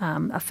nominate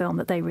a film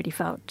that they really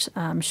felt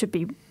should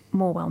be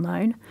more well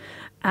known.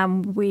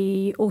 And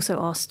we also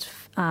asked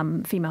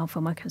female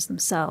filmmakers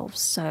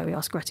themselves. So we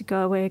asked Greta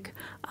Gerwig,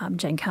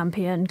 Jane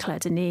Campion, Claire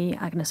Denis,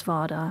 Agnes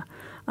Varda,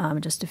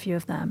 just a few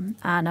of them.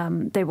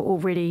 And they were all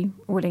really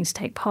willing to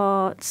take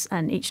part,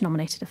 and each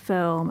nominated a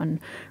film, and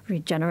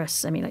really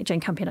generous. I mean, like Jane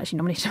Campion actually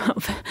nominated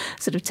about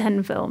sort of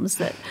 10 films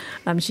that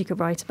she could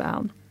write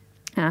about.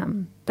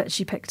 But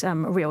she picked A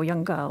Real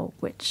Young Girl,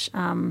 which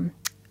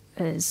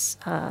is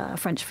a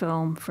French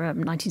film from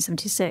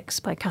 1976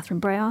 by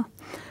Catherine Breillat.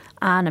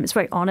 And it's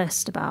very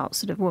honest about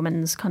sort of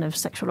women's kind of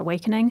sexual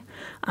awakening.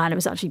 And it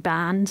was actually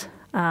banned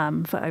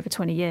for over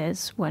 20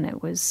 years when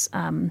it was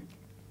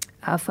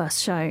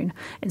first shown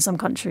in some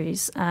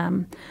countries.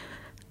 And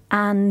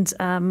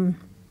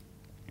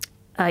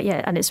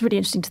it's really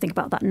interesting to think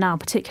about that now,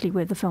 particularly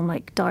with a film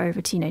like Diary of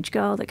a Teenage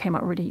Girl that came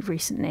out really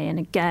recently, and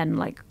again,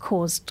 like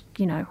caused,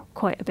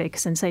 quite a big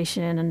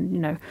sensation,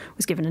 and,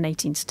 was given an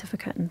 18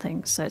 certificate and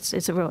things. So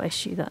it's a real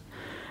issue that,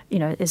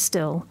 is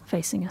still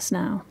facing us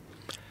now.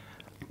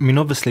 I mean,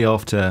 obviously,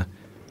 after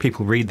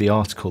people read the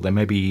article, there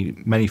may be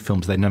many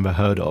films they've never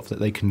heard of that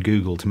they can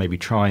Google to maybe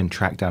try and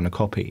track down a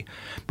copy.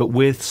 But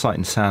with Sight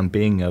and Sound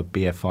being a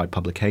BFI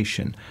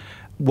publication,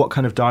 what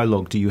kind of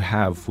dialogue do you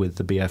have with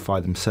the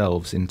BFI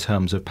themselves in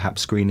terms of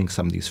perhaps screening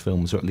some of these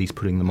films, or at least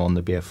putting them on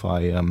the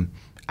BFI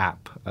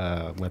app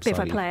website?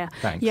 BFI Player.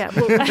 Thanks. Yeah.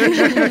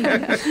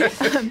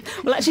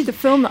 Well, actually, the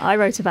film that I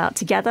wrote about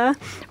Together,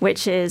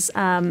 which is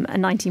a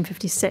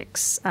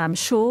 1956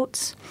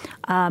 short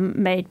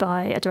made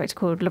by a director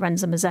called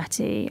Lorenzo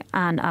Mazzetti,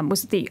 and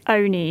was the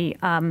only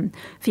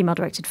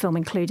female-directed film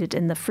included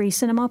in the free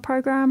cinema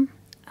programme,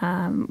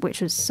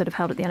 which was sort of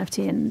held at the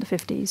NFT in the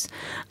 50s.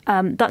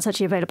 That's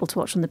actually available to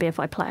watch on the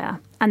BFI Player.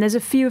 And there's a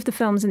few of the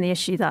films in the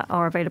issue that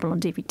are available on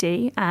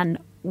DVD, and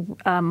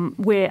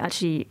we're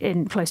actually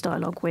in close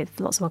dialogue with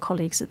lots of our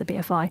colleagues at the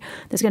BFI.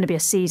 There's going to be a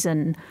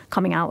season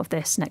coming out of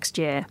this next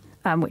year,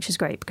 which is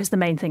great, because the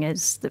main thing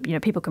is that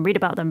people can read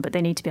about them, but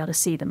they need to be able to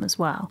see them as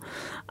well.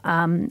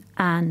 And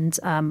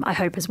I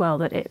hope as well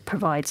that it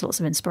provides lots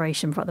of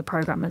inspiration for other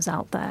programmers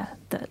out there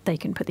that they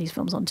can put these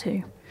films on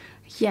too.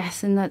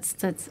 Yes, and that's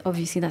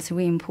obviously that's a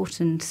really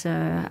important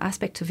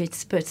aspect of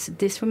it. But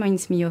this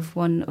reminds me of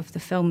one of the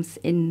films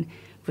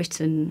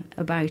written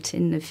about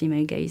in the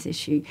female gaze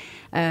issue,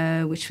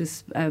 which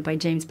was by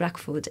James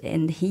Blackford,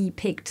 and he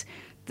picked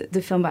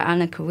the film by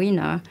Anna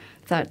Karina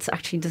that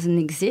actually doesn't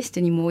exist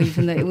anymore,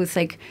 even though it was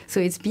so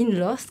it's been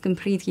lost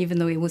completely, even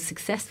though it was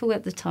successful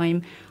at the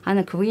time.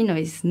 Anna Karina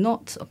is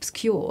not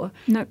obscure,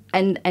 no,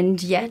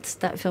 and yet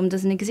that film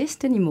doesn't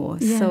exist anymore.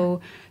 Yeah.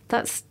 So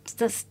that's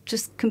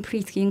just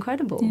completely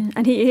incredible. Yeah.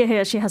 And he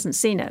actually hasn't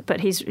seen it, but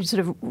he's sort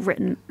of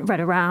read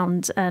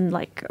around and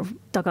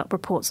dug up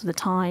reports of the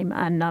time,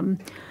 and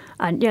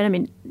I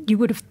mean, you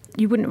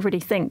wouldn't really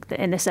think that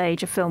in this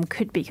age a film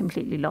could be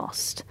completely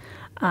lost.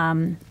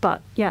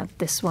 But yeah,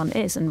 this one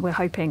is, and we're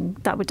hoping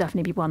that would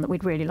definitely be one that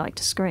we'd really like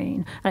to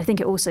screen. And I think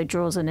it also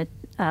draws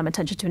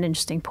attention to an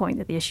interesting point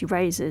that the issue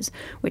raises,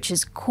 which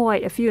is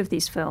quite a few of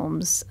these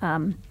films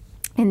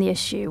in the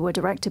issue were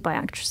directed by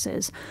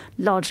actresses,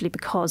 largely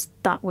because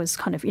that was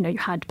kind of, you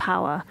had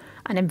power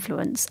and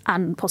influence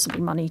and possibly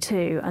money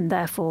too, and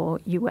therefore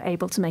you were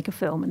able to make a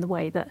film in the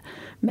way that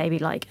maybe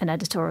like an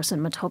editor or a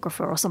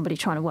cinematographer or somebody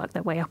trying to work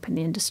their way up in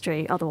the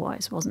industry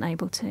otherwise wasn't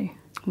able to.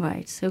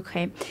 Right,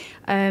 okay.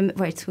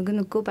 Right, so we're going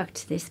to go back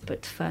to this,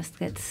 but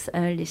first let's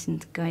listen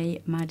to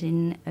Guy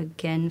Maddin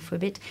again for a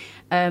bit.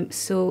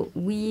 So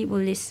we will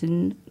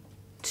listen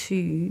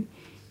to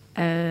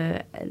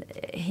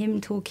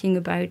him talking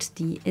about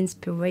the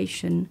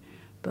inspiration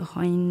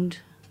behind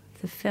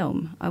the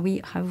film. Are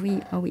we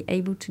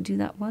able to do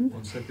that one?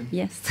 1 second.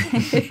 Yes.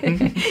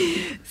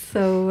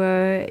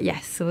 So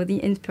so the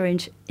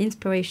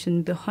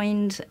inspiration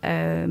behind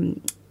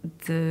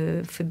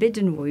the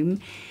Forbidden Room,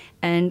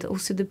 and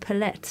also the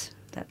palette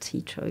that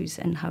he chose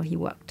and how he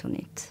worked on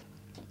it.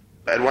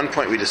 At one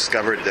point we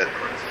discovered that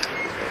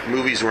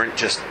movies weren't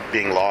just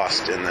being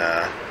lost in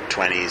the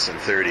 20s and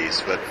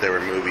 30s, but there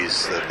were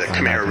movies that the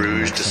Khmer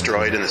Rouge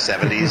destroyed in the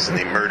 70s, and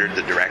they murdered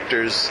the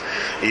directors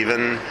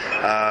even.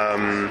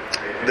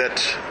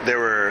 That there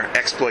were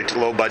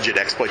low-budget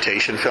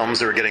exploitation films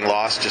that were getting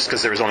lost just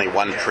because there was only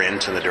one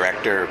print and the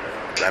director,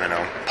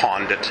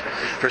 pawned it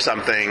for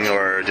something,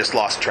 or just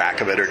lost track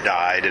of it, or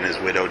died and his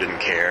widow didn't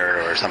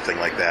care, or something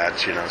like that,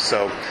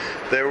 So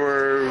there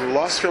were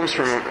lost films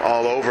from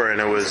all over,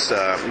 and it was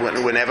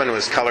when Evan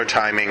was color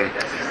timing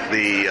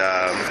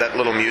that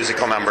little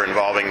musical number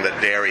involving the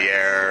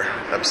derriere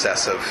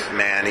obsessive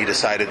man, he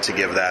decided to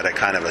give that a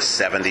kind of a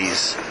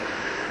 70s,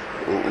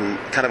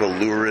 kind of a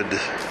lurid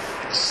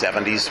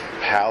 70s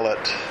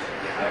palette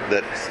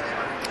that,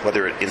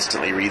 whether it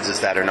instantly reads as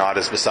that or not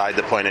is beside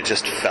the point. It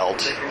just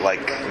felt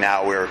like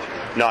now we're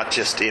not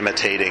just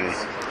imitating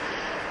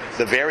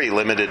the very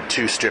limited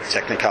 2-strip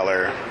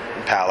Technicolor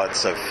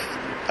palettes of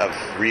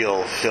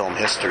real film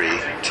history,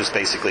 which is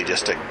basically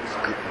just a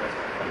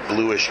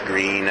bluish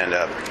green and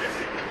a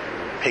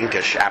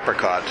pinkish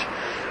apricot,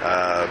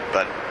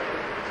 but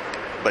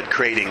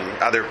creating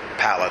other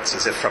palettes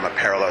as if from a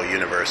parallel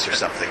universe or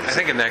something. I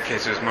think in that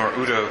case it was more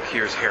Udo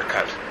Kier's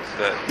haircut.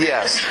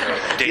 Yes.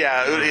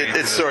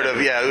 It's sort of,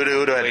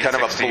 Udo had kind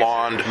of a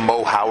blonde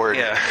Mo Howard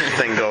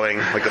thing going,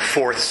 like the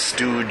Fourth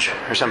Stooge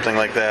or something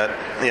like that.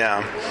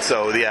 Yeah.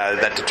 So,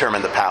 that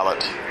determined the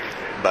palette.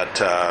 But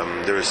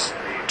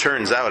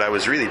turns out I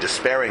was really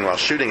despairing while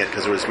shooting it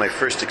because it was my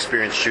first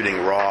experience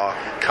shooting raw,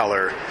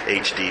 color,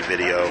 HD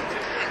video.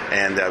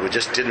 And I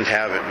just didn't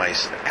have my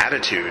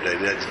attitude.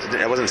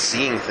 I wasn't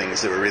seeing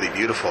things that were really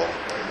beautiful.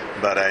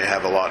 But I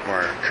have a lot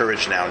more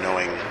courage now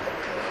knowing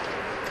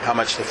how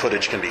much the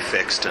footage can be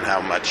fixed and how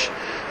much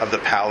of the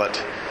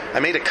palette. I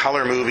made a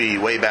color movie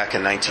way back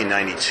in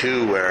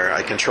 1992 where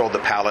I controlled the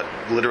palette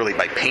literally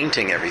by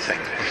painting everything.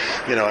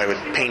 I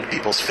would paint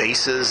people's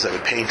faces, I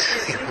would paint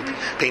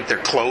their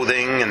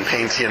clothing and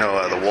paint,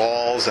 the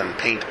walls and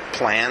paint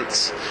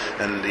plants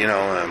and,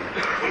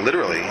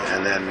 literally.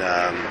 And then,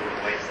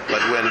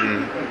 but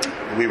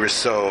when we were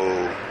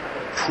so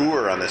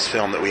poor on this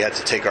film that we had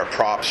to take our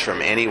props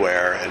from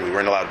anywhere and we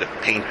weren't allowed to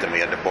paint them, we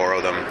had to borrow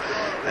them.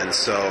 And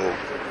so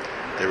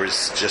there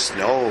was just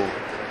no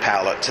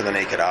palette to the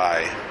naked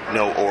eye,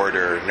 no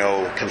order,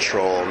 no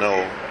control,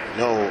 no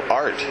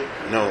art,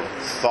 no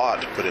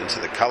thought put into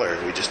the color.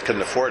 We just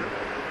couldn't afford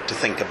to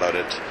think about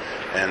it.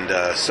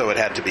 And so it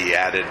had to be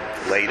added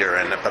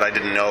later. But I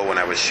didn't know when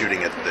I was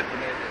shooting it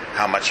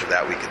how much of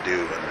that we could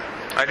do.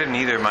 And I didn't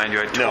either, mind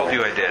you. I told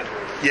you I did.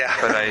 Yeah.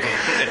 But I,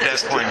 at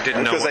that point,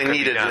 didn't know because what could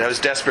be done. I was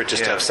desperate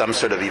just to have some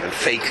sort of even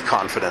fake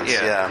confidence.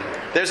 Yeah.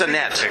 There's a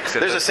net.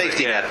 There's a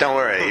safety net. Don't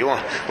worry. You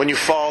won't. When you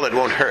fall, it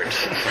won't hurt.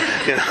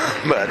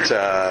 But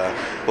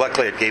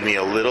luckily, it gave me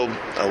a little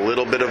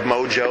bit of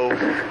mojo,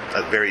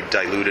 a very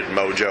diluted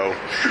mojo,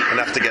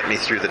 enough to get me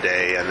through the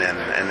day. And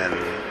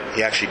then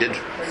he actually did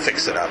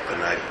fix it up,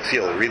 and I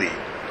feel really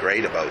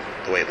great about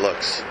the way it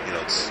looks.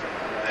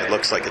 It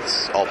looks like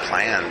it's all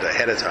planned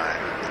ahead of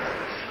time.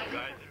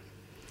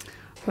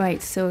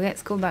 Right, so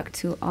let's go back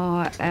to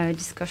our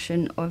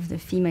discussion of the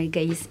female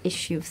gaze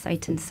issue of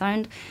Sight and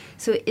Sound.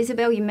 So,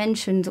 Isabel, you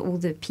mentioned all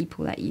the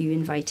people that you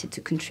invited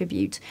to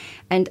contribute.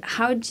 And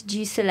how did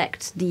you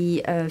select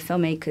the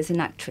filmmakers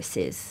and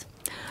actresses?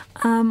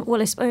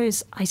 Well, I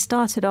suppose I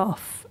started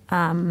off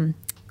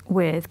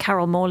with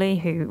Carol Morley,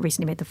 who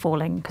recently made The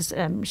Falling, because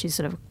she's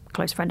sort of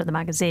close friend of the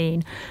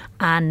magazine,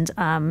 and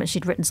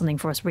she'd written something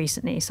for us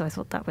recently, so I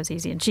thought that was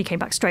easy. And she came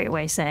back straight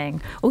away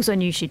saying, also I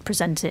knew she'd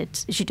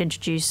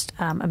introduced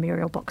a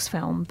Muriel Box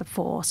film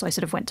before, so I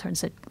sort of went to her and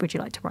said, would you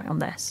like to write on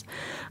this?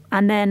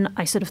 And then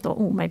I sort of thought,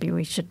 maybe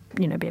we should,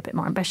 be a bit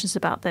more ambitious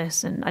about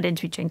this. And I'd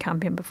interviewed Jane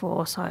Campion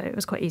before, so it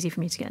was quite easy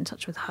for me to get in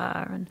touch with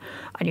her. And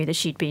I knew that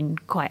she'd been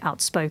quite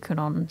outspoken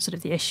on sort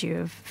of the issue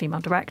of female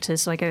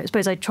directors. So I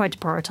suppose I tried to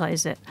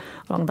prioritise it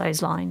along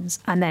those lines.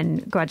 And then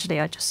gradually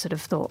I just sort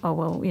of thought,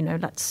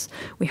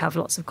 we have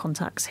lots of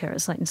contacts here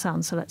at Sight and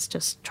Sound, so let's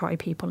just try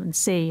people and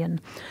see.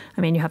 And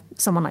I mean, you have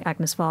someone like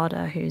Agnes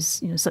Varda,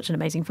 who's such an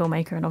amazing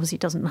filmmaker, and obviously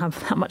doesn't have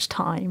that much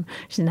time.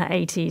 She's in her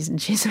 80s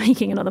and she's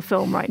making another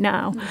film right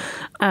now.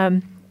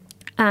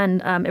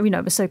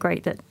 It was so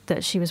great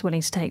that she was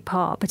willing to take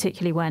part,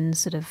 particularly when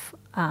sort of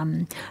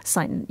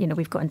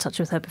we've got in touch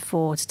with her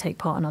before to take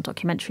part in our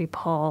documentary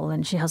poll,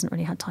 and she hasn't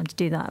really had time to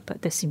do that,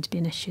 but this seemed to be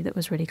an issue that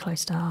was really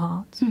close to her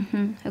heart.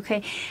 Mm-hmm.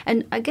 Okay,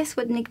 and I guess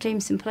what Nick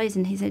James implies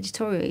in his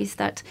editorial is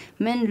that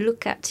men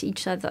look at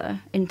each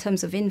other in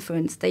terms of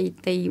influence.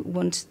 They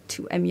want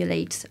to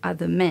emulate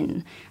other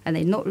men, and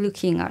they're not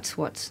looking at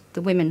what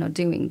the women are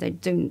doing. They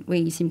don't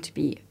really seem to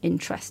be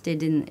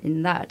interested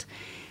in that.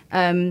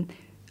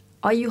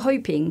 Are you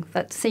hoping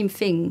that the same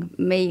thing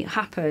may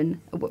happen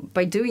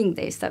by doing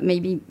this, that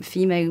maybe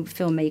female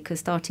filmmakers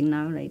starting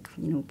now, like,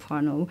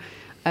 Poirot,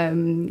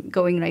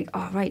 going like,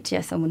 oh, right,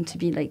 yes, I want to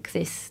be like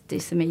this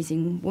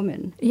amazing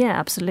woman? Yeah,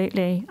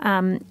 absolutely.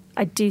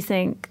 I do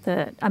think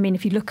that,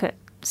 if you look at,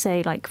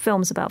 say, like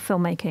films about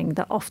filmmaking,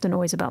 they're often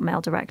always about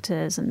male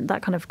directors, and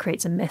that kind of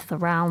creates a myth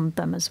around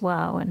them as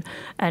well.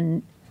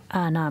 And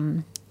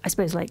I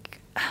suppose, like,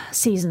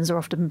 seasons are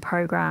often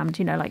programmed,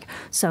 like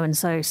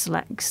so-and-so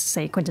selects,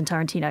 say Quentin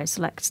Tarantino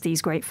selects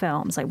these great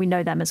films. Like, we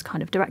know them as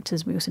kind of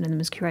directors, we also know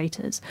them as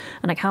curators.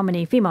 And like, how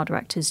many female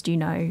directors do you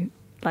know,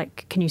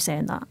 like, can you say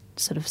in that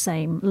sort of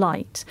same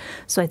light?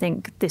 So I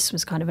think this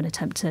was kind of an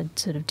attempt to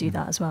sort of do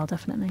that as well,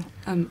 definitely.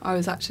 I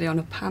was actually on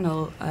a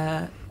panel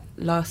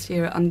last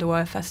year at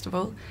Underwire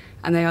Festival,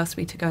 and they asked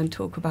me to go and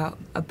talk about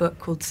a book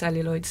called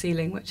Celluloid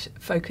Ceiling, which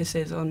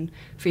focuses on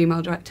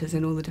female directors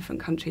in all the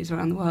different countries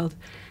around the world.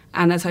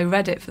 And as I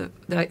read it,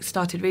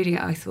 started reading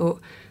it, I thought,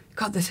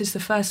 God, this is the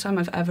first time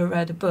I've ever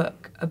read a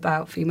book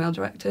about female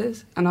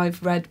directors. And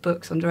I've read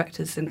books on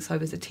directors since I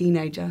was a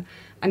teenager.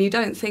 And you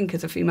don't think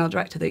as a female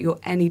director that you're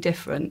any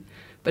different.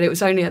 But it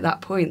was only at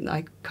that point that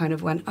I kind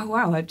of went, oh,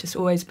 wow, I've just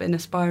always been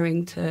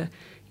aspiring to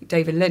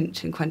David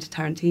Lynch and Quentin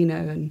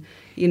Tarantino and,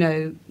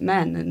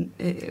 men. And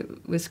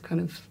it was kind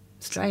of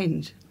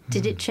strange.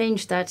 Did it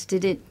change that?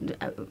 Did it,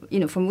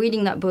 from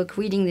reading that book,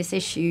 reading this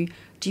issue,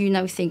 do you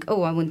now think,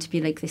 oh, I want to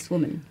be like this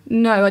woman?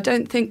 No, I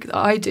don't think that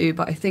I do,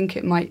 but I think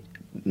it might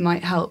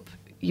help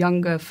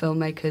younger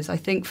filmmakers. I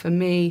think for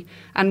me,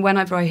 and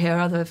whenever I hear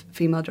other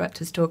female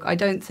directors talk, I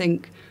don't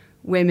think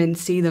women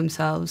see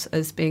themselves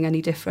as being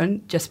any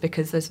different just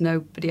because there's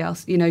nobody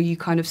else. You know, you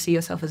kind of see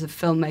yourself as a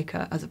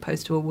filmmaker as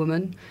opposed to a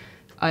woman.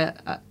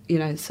 You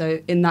know, so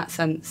in that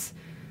sense,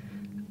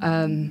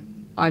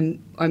 I'm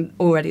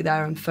already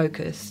there. I'm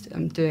focused.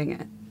 I'm doing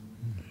it.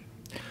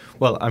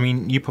 Well, I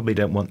mean, you probably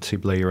don't want to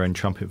blow your own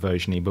trumpet,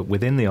 Virginie, but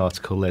within the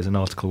article, there's an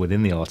article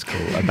within the article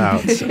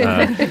about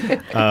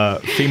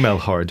female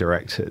horror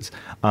directors.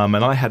 And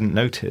I hadn't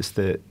noticed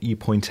that you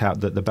point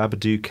out that The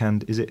Babadook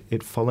and, is it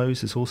It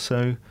Follows, is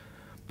also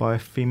by a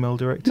female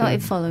director? No,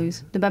 It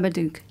Follows. The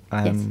Babadook.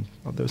 And Yes.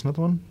 oh, there was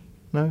another one?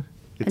 No?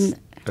 It's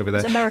over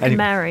there. It's American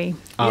Mary.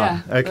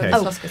 Yeah. Okay.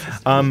 That's Oscar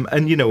system.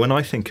 And, you know, when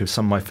I think of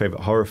some of my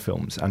favourite horror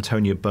films,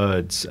 Antonia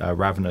Bird's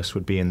Ravenous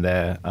would be in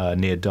there,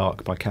 Near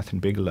Dark by Catherine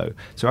Bigelow.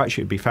 So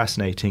actually it'd be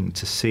fascinating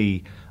to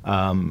see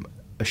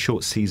a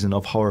short season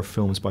of horror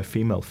films by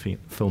female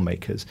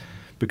filmmakers,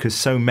 because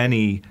so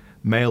many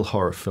male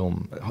horror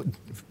films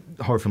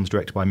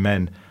directed by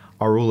men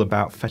are all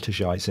about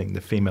fetishizing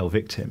the female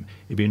victim.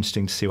 It'd be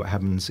interesting to see what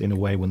happens in a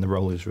way when the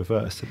role is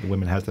reversed, that the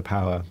woman has the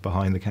power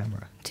behind the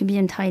camera. To be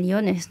entirely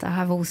honest, I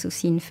have also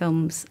seen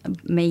films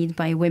made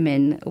by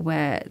women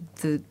where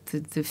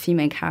the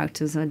female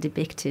characters are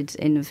depicted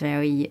in a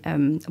very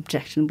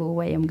objectionable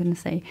way, I'm going to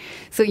say.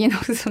 So, you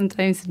know,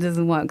 sometimes it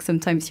doesn't work.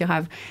 Sometimes you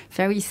have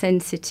very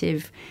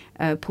sensitive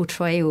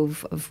portrayal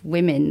of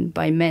women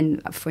by men.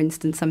 For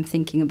instance, I'm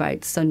thinking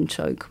about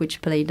Sunchoke,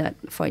 which played at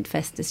Fright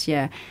Fest this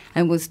year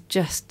and was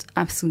just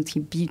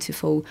absolutely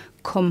beautiful,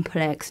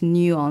 complex,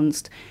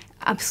 nuanced,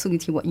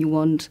 absolutely what you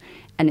want,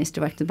 and it's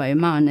directed by a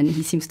man, and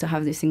he seems to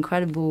have this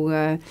incredible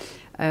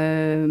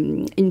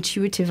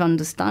intuitive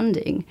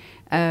understanding.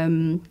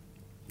 And,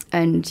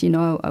 you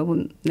know, I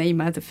won't name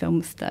other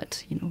films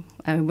that, you know,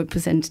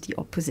 represent the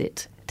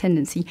opposite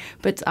tendency,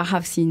 but I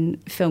have seen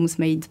films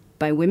made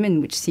by women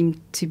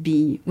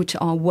which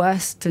are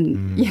worse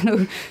than, you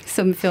know,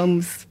 some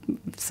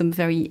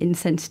very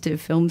insensitive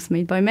films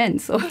made by men.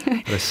 So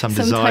there's some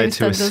desire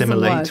to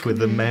assimilate with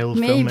the male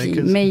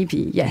filmmakers?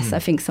 Maybe, yes. I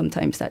think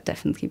sometimes that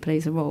definitely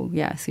plays a role,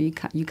 yeah. So you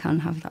can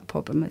have that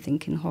problem, I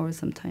think, in horror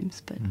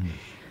sometimes, but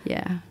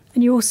yeah.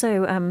 And you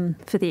also,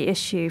 for the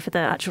issue, for the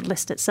actual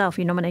list itself,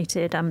 you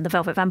nominated The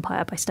Velvet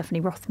Vampire by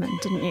Stephanie Rothman,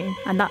 didn't you?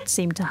 And that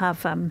seemed to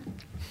have,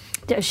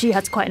 she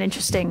had quite an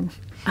interesting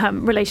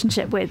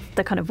relationship with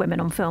the kind of women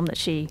on film that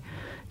she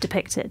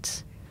depicted.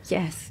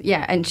 Yes,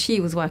 yeah, and she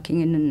was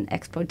working in an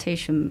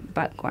exploitation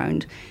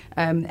background,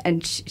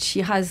 and she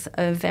has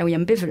a very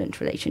ambivalent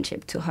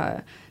relationship to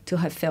her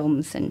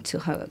films and to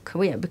her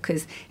career,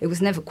 because it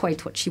was never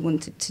quite what she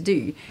wanted to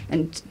do,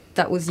 and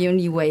that was the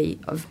only way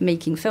of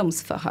making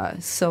films for her.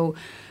 So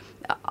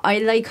I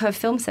like her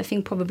films, I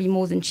think, probably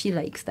more than she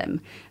likes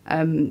them.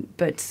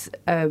 But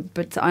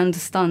I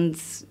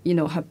understand, you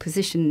know, her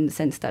position in the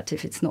sense that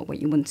if it's not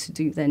what you want to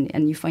do, then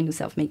and you find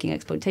yourself making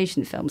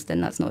exploitation films,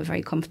 then that's not a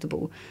very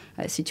comfortable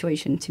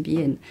situation to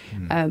be in.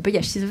 But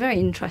yeah, she's a very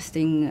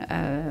interesting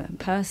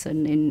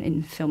person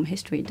in film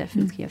history,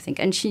 definitely, I think.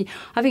 And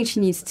I think she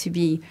needs to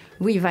be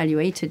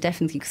reevaluated,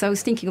 definitely, because I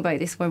was thinking about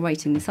this while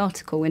writing this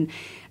article, and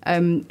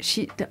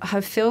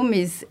her film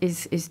is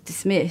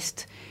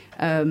dismissed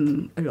a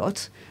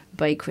lot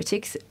by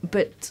critics,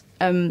 but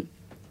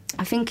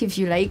I think if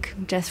you like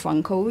Jess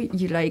Franco,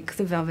 you like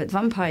The Velvet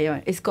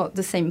Vampire. It's got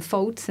the same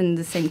faults and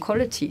the same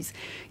qualities,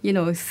 you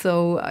know,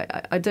 so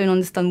I don't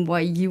understand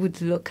why you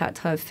would look at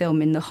her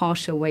film in a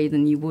harsher way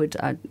than you would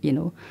at, you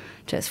know,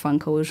 Jess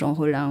Franco or Jean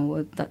Rollin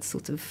or that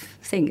sort of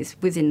thing. It's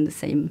within the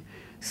same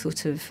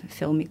sort of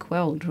filmic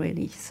world,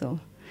 really,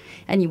 so...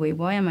 Anyway,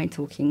 why am I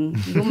talking?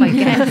 You're my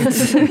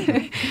guest.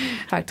 In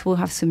fact, we'll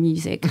have some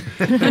music.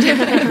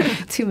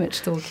 Too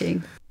much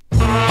talking.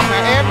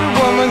 Now, every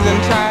woman's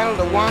entitled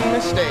to one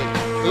mistake.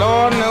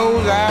 Lord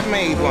knows I've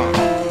made one.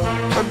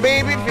 But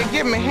baby, if you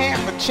give me half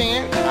a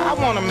chance, I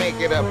want to make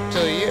it up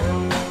to you.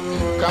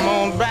 Come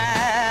on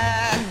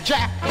back,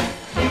 Jack.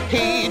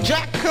 Hey,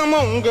 Jack, come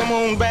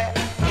on back.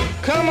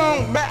 Come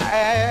on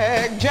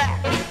back,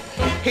 Jack.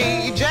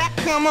 Hey, Jack,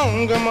 come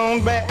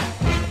on back.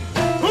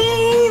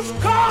 Who's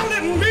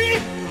calling me?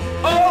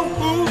 Oh,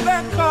 who's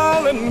that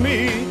calling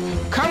me?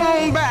 Come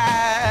on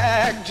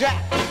back,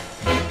 Jack.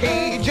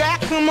 Hey,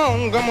 Jack, come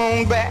on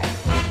back.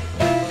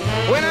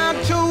 When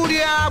I told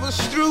you I was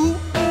through,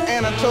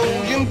 and I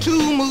told you to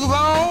move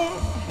on,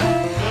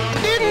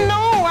 didn't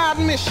know I'd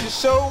miss you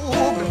so,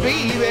 but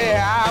baby,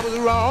 I was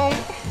wrong.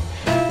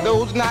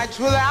 Those nights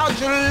without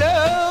your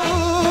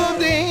love,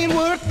 they ain't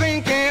worth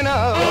thinking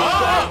of.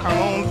 So come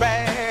on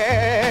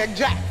back,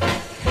 Jack.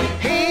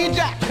 Hey,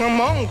 Jack, come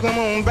on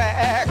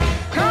back.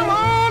 Come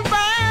on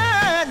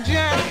back,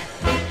 Jack.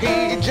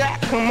 Hey,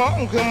 Jack, come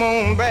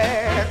on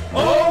back.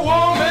 Oh,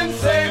 woman,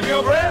 save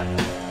your breath.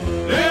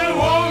 Little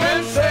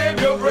woman, save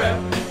your breath.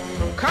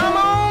 Come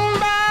on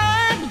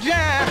back,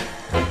 Jack.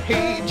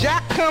 Hey,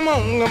 Jack, come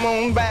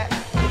on back.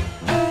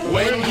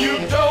 When you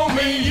told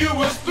me you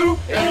was through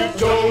and you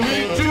told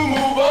me to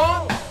move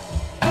on,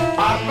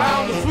 I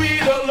found a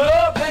sweeter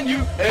love than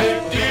you.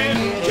 It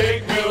didn't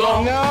take me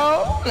long.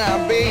 No,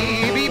 now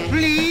baby,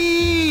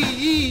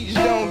 please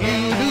don't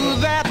you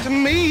do that to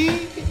me.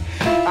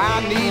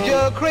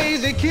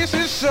 crazy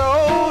kisses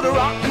so to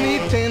rock me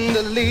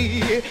tenderly.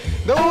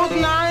 Those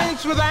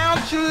nights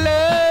without your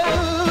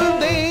love,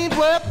 they ain't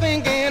worth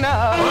thinking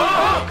of.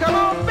 Oh, come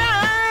on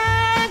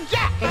back,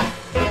 Jack.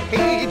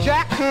 Hey,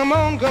 Jack, come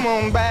on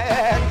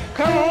back.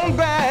 Come on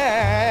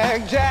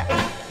back, Jack.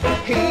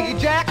 Hey,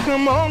 Jack,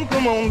 come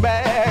on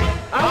back.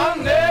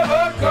 I'm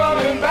never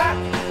coming back.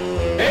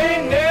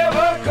 Ain't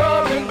never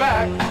coming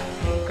back.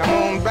 Come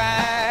on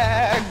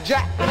back,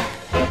 Jack.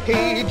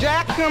 Hey,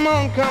 Jack, come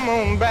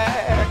on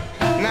back.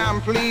 Now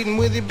I'm pleading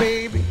with you,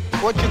 baby.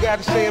 What you got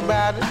to say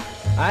about it?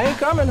 I ain't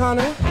coming,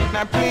 honey.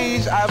 Now,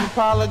 please, I've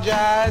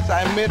apologized.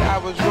 I admit I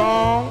was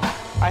wrong.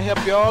 I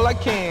help you all I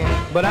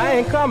can. But I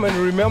ain't coming.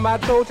 Remember I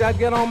told you I'd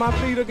get on my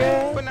feet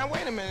again? But now,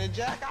 wait a minute,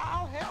 Jack.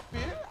 I'll help you.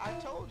 I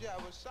told you I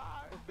was sorry,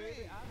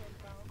 baby.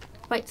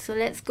 Right, so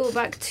let's go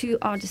back to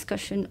our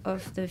discussion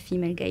of the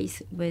female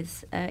gaze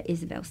with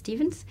Isabel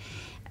Stevens.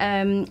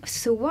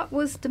 So what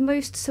was the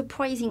most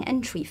surprising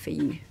entry for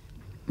you?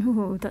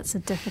 Oh, that's a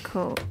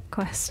difficult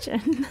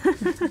question.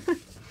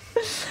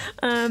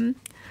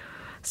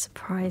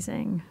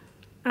 Surprising.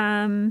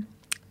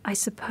 I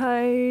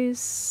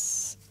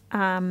suppose...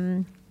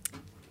 I'm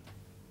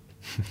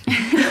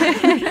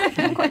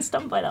quite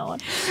stumped by that one.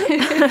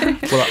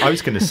 Well, I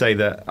was going to say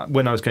that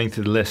when I was going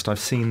through the list, I've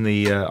seen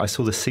I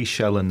saw the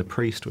Seashell and the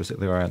Priest. Was it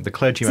the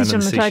clergyman and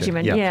the Seashell?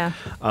 Clergyman, yeah.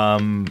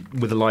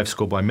 With a live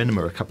score by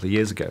Minima a couple of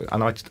years ago,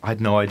 and I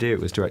had no idea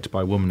it was directed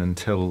by a woman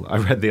until I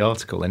read the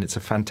article, and it's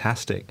a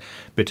fantastic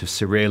bit of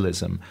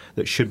surrealism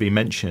that should be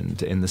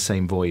mentioned in the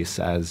same voice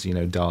as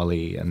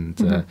Dali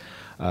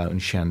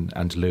and Shan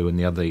Andalou and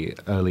the other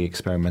early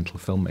experimental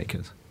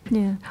filmmakers.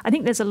 Yeah, I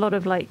think there's a lot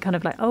of I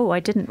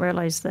didn't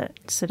realise that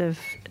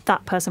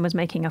that person was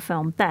making a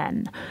film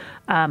then.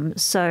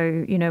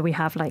 So, we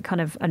have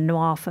a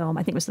noir film.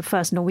 I think it was the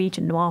first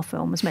Norwegian noir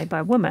film was made by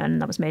a woman.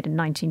 That was made in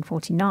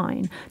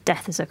 1949,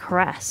 Death is a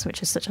Caress,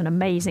 which is such an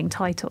amazing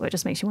title. It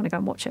just makes you want to go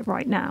and watch it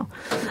right now.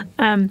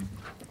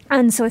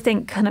 And so I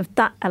think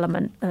that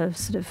element of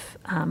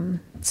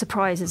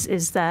surprise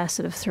is there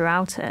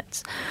throughout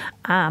it.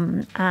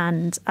 And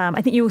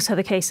I think you also have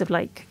the case of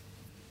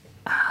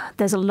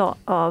there's a lot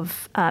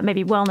of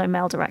maybe well-known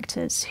male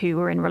directors who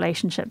were in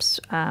relationships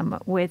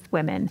with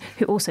women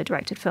who also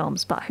directed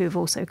films, but who've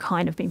also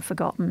kind of been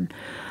forgotten.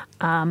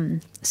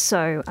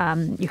 So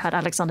you had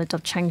Alexander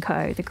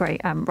Dovchenko, the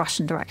great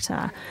Russian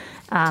director.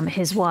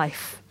 His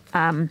wife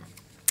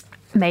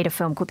made a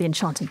film called The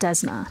Enchanted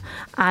Desna,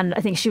 and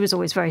I think she was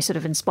always very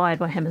inspired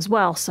by him as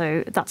well.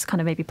 So that's kind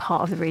of maybe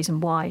part of the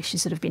reason why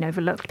she's been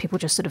overlooked. People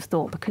just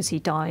thought because he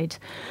died,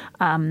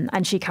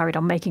 and she carried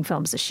on making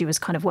films, that she was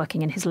kind of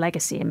working in his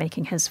legacy and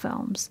making his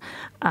films.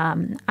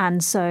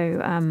 And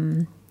so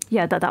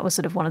that was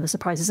one of the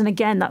surprises. And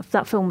again,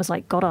 that film was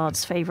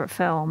Godard's favourite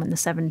film in the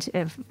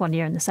 70s, one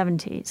year in the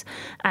 70s,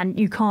 and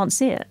you can't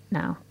see it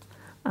now,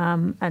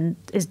 and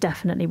is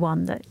definitely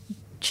one that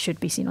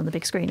should be seen on the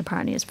big screen.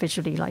 Apparently it's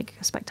visually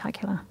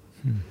spectacular.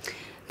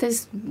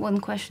 There's one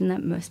question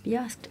that must be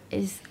asked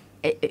is,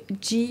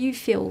 do you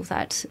feel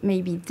that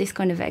maybe this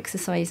kind of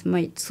exercise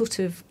might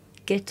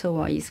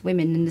ghettoize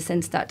women, in the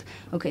sense that,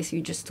 okay, so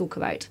you just talk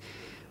about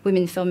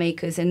women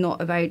filmmakers and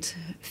not about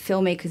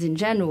filmmakers in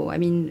general? I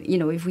mean,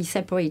 if we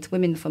separate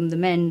women from the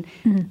men,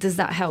 does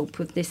that help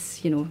with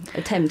this,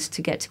 attempt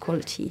to get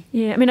equality?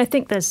 Yeah, I mean, I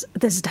think there's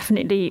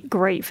definitely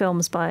great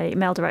films by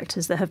male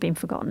directors that have been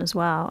forgotten as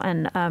well.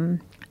 And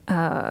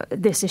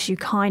this issue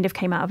kind of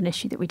came out of an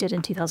issue that we did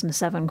in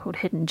 2007 called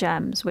Hidden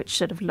Gems, which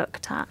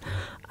looked at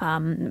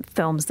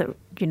films that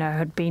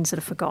had been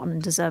forgotten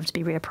and deserved to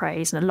be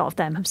reappraised, and a lot of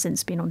them have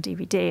since been on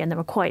DVD, and there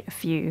were quite a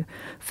few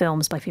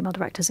films by female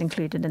directors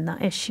included in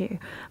that issue.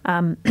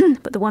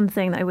 But the one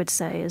thing that I would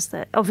say is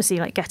that obviously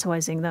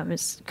ghettoizing them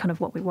is kind of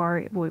what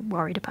we're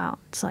worried about,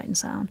 Sight and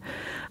Sound.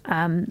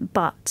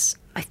 But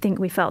I think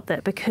we felt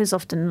that because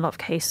often in a lot of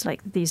cases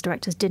these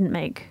directors didn't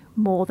make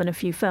more than a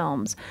few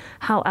films,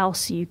 how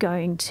else are you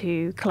going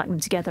to collect them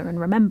together and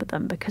remember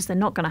them? Because they're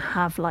not going to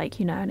have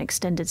an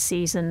extended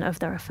season of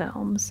their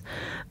films.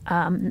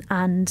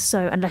 And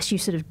so unless you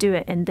do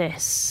it in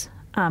this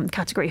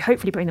category,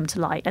 hopefully bring them to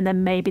light, and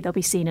then maybe they'll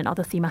be seen in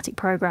other thematic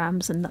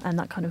programs and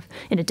that kind of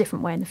in a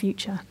different way in the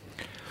future.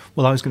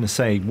 Well, I was going to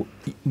say,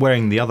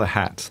 wearing the other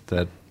hat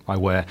that I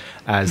wear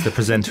as the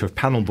presenter of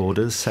Panel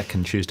Borders,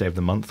 second Tuesday of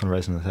the month on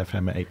Resonance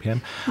FM at 8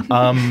 p.m.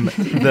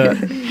 The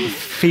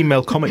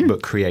female comic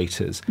book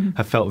creators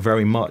have felt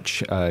very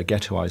much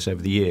ghettoized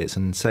over the years.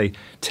 And say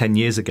 10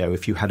 years ago,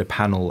 if you had a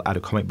panel at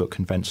a comic book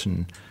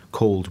convention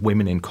called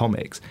Women in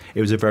Comics,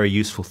 it was a very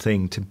useful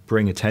thing to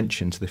bring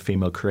attention to the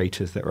female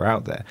creators that were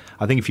out there.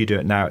 I think if you do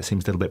it now, it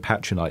seems a little bit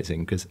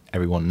patronizing because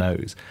everyone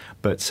knows.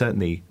 But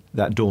certainly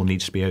that door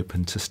needs to be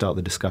open to start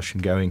the discussion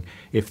going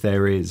if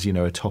there is,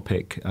 a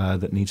topic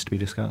that needs to be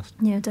discussed.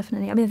 Yeah,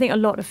 definitely. I mean, I think a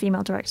lot of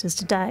female directors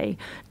today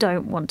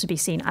don't want to be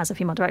seen as a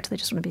female director. They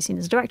just want to be seen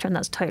as a director, and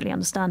that's totally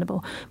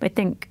understandable. But I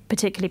think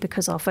particularly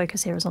because our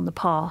focus here is on the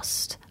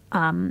past,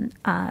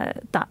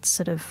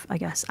 that I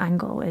guess,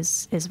 angle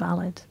is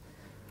valid.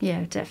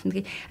 Yeah,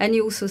 definitely. And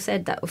you also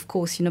said that, of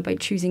course, by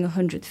choosing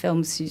 100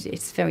 films,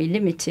 it's very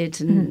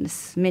limited and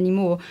there's many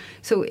more.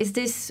 So is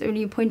this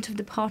only a point of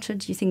departure?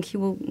 Do you think you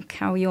will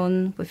carry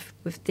on with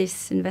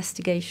this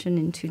investigation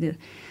into the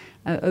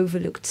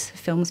overlooked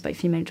films by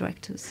female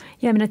directors?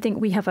 Yeah, I mean, I think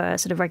we have a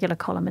sort of regular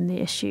column in the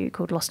issue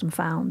called Lost and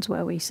Found,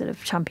 where we sort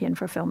of champion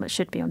for a film that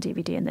should be on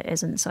DVD and that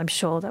isn't. So I'm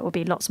sure there will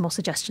be lots more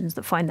suggestions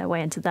that find their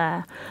way into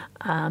there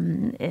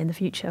in the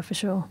future, for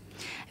sure.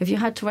 If you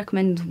had to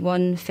recommend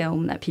one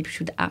film that people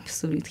should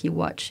absolutely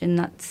watch in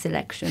that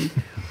selection,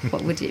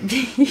 what would it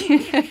be?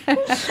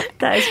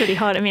 That is really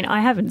hard. I mean, I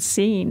haven't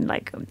seen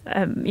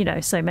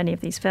so many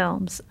of these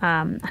films,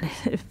 and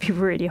it'd be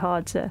really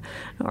hard to.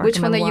 Which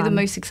one are you the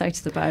most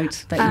excited about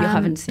that you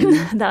haven't seen?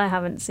 That I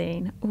haven't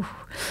seen.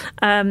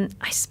 I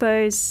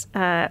suppose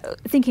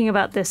thinking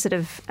about this sort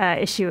of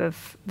issue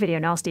of video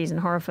nasties and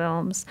horror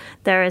films,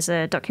 there is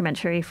a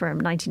documentary from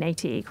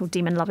 1980 called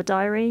Demon Lover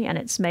Diary, and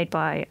it's made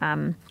by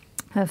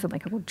a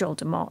filmmaker called Joel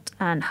DeMott,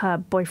 and her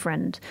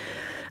boyfriend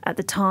at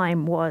the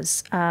time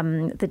was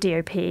the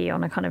DOP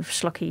on a kind of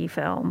schlocky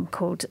film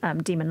called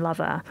Demon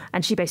Lover,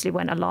 and she basically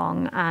went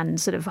along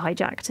and sort of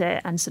hijacked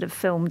it and sort of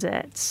filmed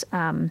it.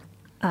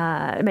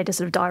 It made a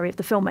sort of diary of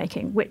the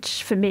filmmaking,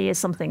 which for me is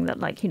something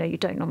that you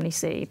don't normally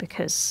see,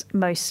 because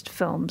most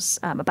films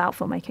about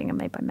filmmaking are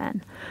made by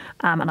men,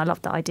 and I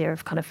love the idea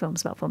of kind of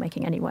films about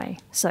filmmaking anyway.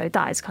 So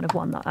that is kind of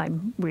one that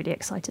I'm really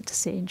excited to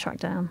see and track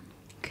down.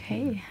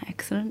 Okay,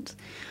 excellent.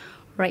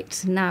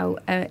 Right, now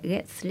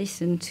let's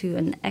listen to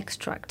an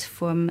extract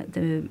from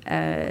the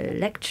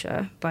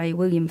lecture by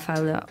William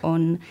Fowler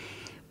on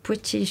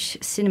British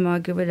cinema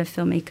guerrilla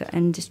filmmaker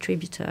and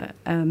distributor,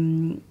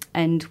 and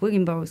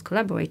William Burroughs'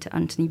 collaborator,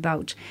 Anthony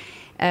Bouch.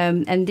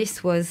 And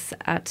this was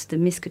at the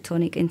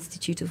Miskatonic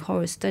Institute of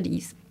Horror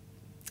Studies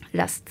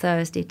last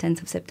Thursday,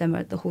 10th of September,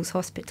 at the Horse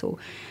Hospital.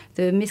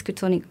 The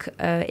Miskatonic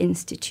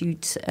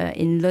Institute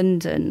in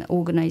London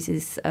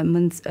organises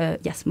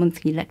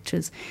monthly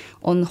lectures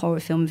on horror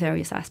film,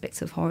 various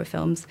aspects of horror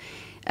films.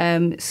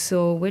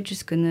 So we're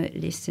just going to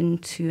listen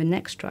to an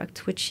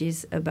extract, which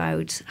is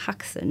about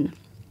Haxan.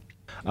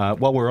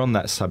 While we're on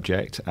that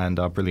subject, and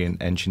our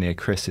brilliant engineer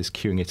Chris is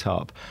queuing it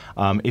up,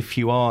 if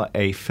you are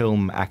a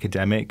film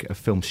academic, a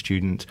film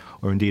student,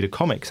 or indeed a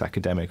comics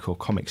academic or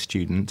comics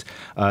student,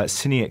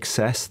 Cine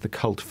Access, the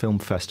cult film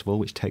festival,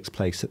 which takes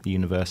place at the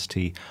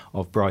University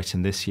of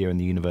Brighton this year and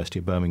the University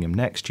of Birmingham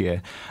next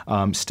year,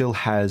 still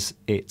has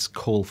its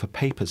call for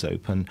papers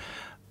open.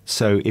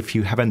 So if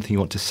you have anything you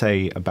want to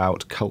say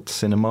about cult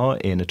cinema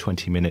in a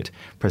 20-minute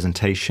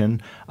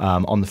presentation,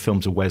 on the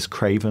films of Wes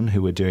Craven,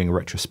 who we're doing a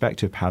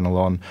retrospective panel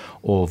on,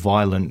 or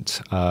violent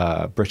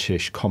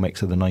British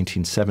comics of the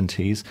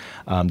 1970s,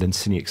 then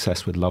Cine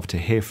Access would love to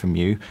hear from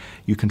you.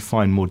 You can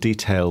find more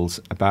details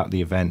about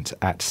the event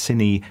at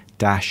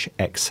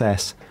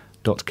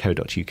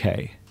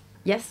cine-access.co.uk.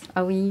 Yes,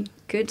 are we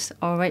good?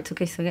 All right,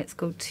 okay, so let's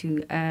go to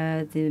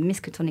the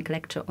Miskatonic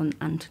lecture on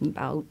Anthony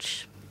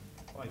Bouch.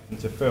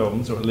 Into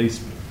films, or at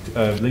least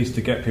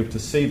to get people to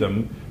see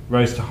them,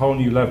 rose to whole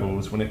new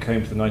levels when it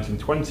came to the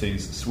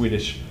 1920s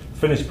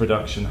Swedish-Finnish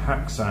production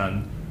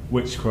Haxan,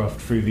 Witchcraft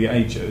Through the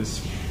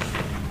Ages.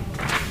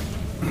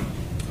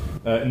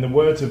 In the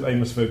words of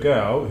Amos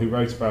Vogel, who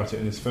wrote about it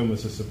in his film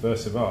as a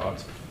subversive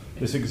art,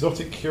 this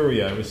exotic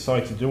curio is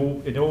cited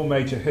in all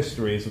major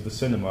histories of the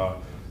cinema,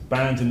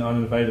 banned and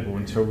unavailable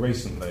until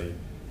recently.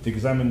 It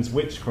examines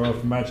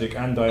witchcraft, magic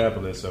and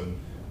diabolism,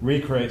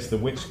 recreates the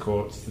witch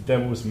courts, the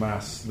devil's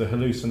mass, the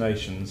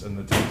hallucinations and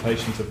the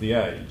temptations of the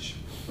age.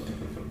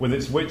 With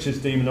its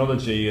witches'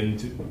 demonology and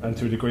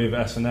to a degree of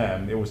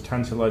S&M, it was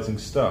tantalising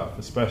stuff,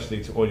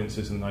 especially to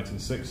audiences in the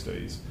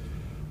 1960s.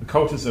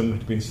 Occultism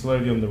had been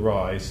slowly on the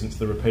rise since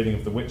the repealing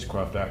of the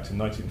Witchcraft Act in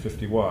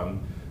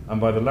 1951,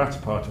 and by the latter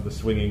part of the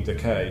swinging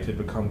decade had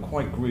become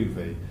quite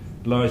groovy,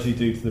 largely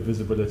due to the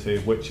visibility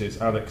of witches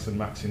Alex and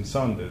Maxine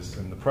Sanders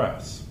in the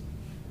press.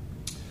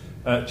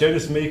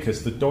 Jonas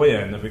Mekas, the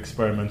doyen of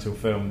experimental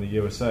film in the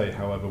USA,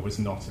 however, was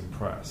not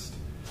impressed.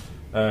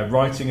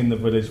 Writing in the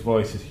Village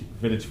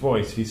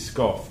Voice, he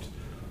scoffed,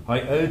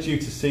 "I urge you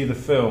to see the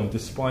film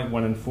despite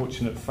one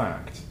unfortunate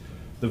fact.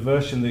 The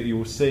version that you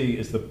will see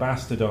is the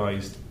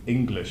bastardized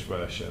English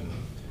version,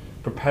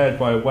 prepared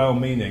by a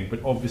well-meaning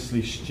but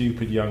obviously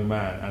stupid young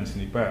man,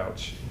 Anthony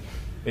Bouch.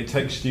 It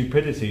takes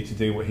stupidity to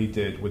do what he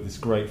did with this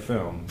great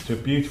film. To a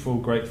beautiful,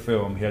 great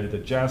film, he added a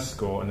jazz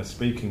score and a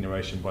speaking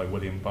narration by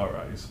William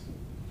Burroughs."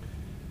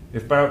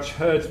 If Bouch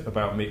heard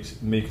about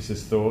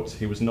Mekas' thoughts,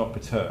 he was not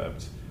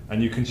perturbed.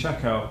 And you can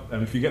check out,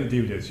 if you get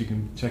the DVDs, you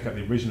can check out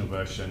the original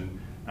version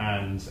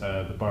and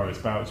the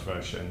Burroughs-Bouch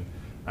version.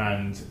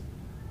 And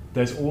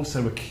there's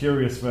also a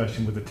curious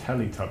version with the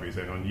Teletubbies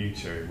in on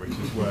YouTube, which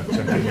is worth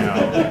checking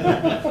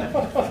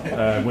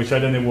out. Which I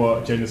don't know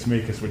what Jonas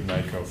Mekas would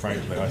make of,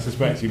 frankly. I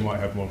suspect he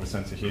might have more of a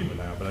sense of humour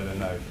now, but I don't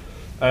know.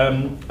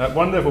 At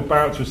one level,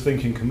 Bouch was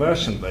thinking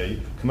commercially,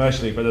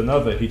 but at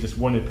another, he just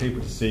wanted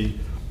people to see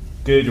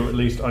good or at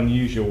least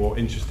unusual or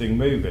interesting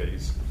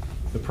movies.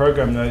 The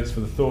programme notes for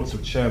the thoughts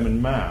of Chairman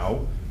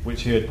Mao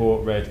which he had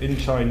bought, read in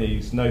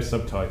Chinese, no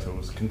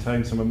subtitles,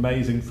 contained some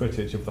amazing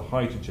footage of the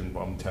hydrogen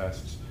bomb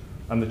tests,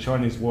 and the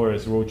Chinese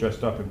warriors are all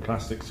dressed up in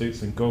plastic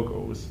suits and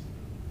goggles.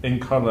 In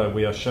colour,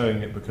 we are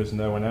showing it because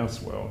no one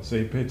else will. So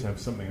he appeared to have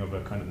something of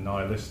a kind of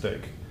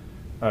nihilistic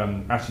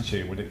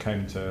attitude when it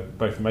came to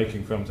both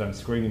making films and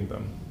screening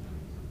them.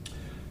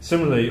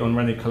 Similarly, on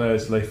René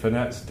Clair's Les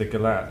Fenêtres de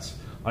Galat,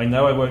 I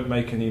know I won't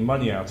make any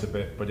money out of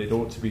it, but it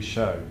ought to be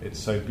shown. It's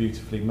so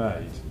beautifully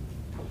made.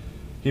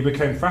 He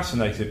became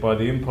fascinated by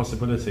the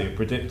impossibility of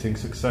predicting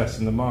success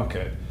in the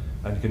market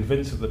and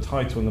convinced that the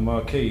title on the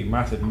marquee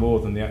mattered more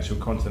than the actual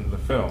content of the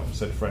film,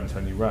 said friend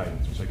Tony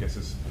Raines, which I guess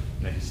is,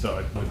 he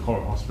started with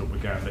Horror Hospital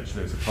began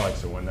literally as a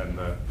title, and then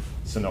the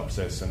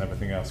synopsis and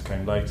everything else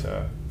came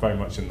later, very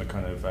much in the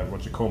kind of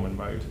Roger Corman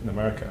mode in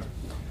America.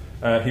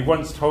 He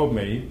once told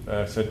me,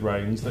 said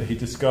Raines, that he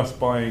discussed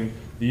buying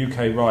the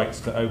UK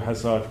rights to Au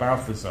Hasard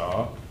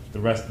Balthazar, the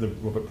rest of the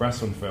Robert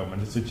Bresson film,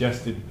 and had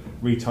suggested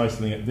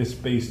retitling it "This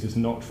Beast is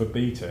Not for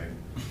Beating."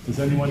 Does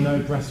anyone know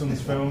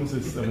Bresson's films?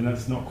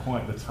 That's not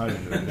quite the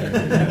tone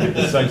that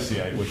we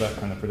associate with that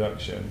kind of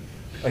production.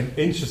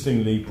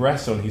 Interestingly,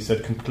 Bresson, he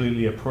said,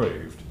 completely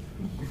approved.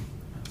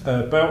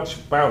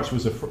 Bouch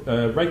was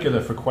a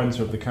regular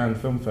frequenter of the Cannes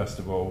Film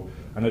Festival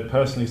and had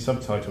personally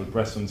subtitled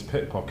Bresson's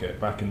Pickpocket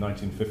back in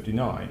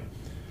 1959.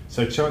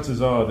 So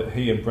chances are that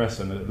he and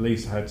Bresson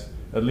had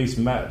at least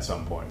met at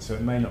some point, so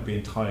it may not be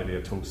entirely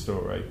a tall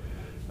story.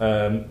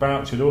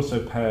 Bouch had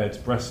also paired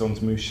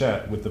Bresson's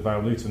Mouchette with the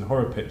Val Lewton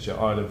horror picture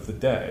Isle of the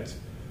Dead.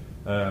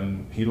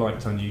 He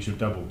liked unusual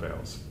double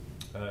bills.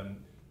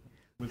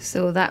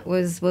 So that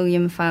was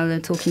William Fowler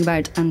talking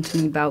about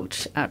Anthony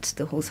Bouch at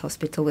the Horse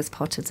Hospital as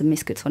part of the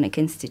Miskatonic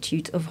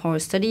Institute of Horror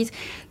Studies.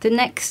 The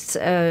next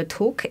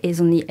talk is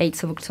on the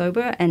 8th of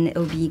October, and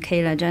it'll be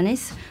Kayla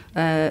Janis,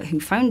 who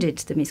founded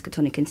the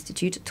Miskatonic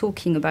Institute,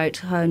 talking about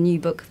her new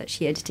book that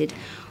she edited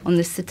on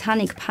the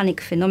satanic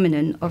panic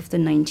phenomenon of the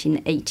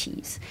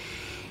 1980s.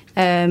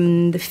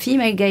 The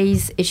female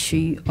gaze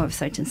issue of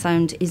Sight and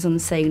Sound is on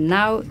sale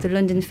now. The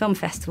London Film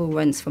Festival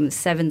runs from the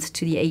 7th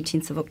to the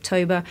 18th of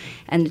October,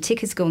 and the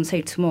tickets go on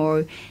sale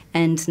tomorrow.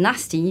 And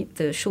Nasty,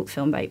 the short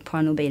film by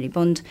Prano Bailey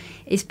Bond,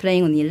 is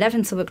playing on the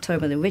 11th of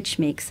October at the Rich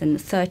Mix and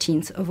the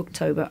 13th of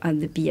October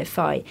at the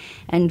BFI.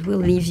 And we'll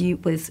leave you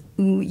with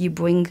Ooh, You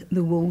Bring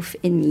the Wolf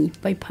in Me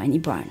by Piney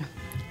Brown.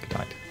 Good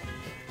night.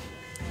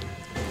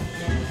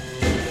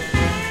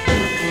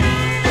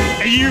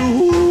 You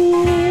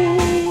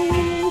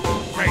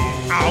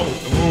out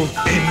the wolf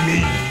in me,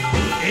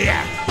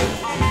 yeah.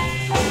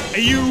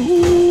 You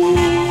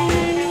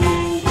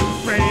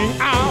bring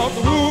out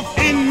the wolf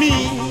in me,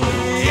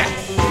 yeah.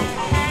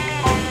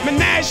 My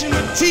gnashing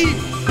of teeth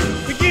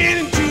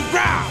beginning to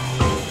growl.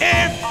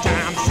 Every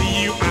time I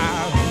see you,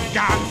 I've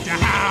got to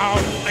howl.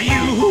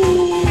 You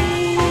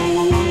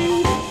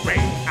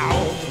bring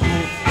out the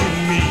wolf in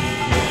me,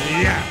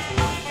 yeah.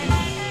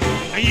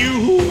 You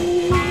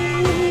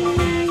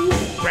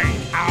bring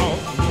out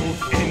the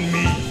wolf in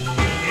me.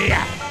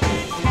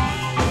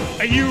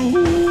 You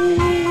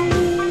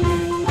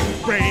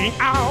bring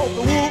out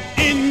the wolf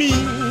in me,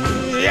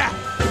 yeah.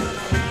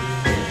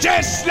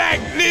 Just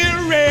like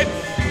Little Red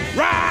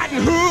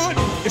Riding Hood,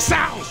 you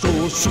sound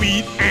so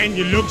sweet and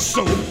you look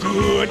so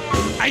good.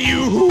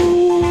 You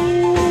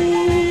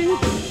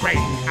bring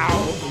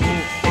out the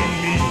wolf in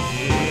me,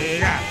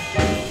 yeah.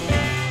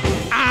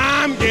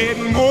 I'm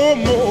getting more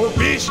and more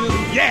vicious,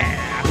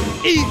 yeah,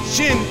 each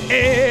and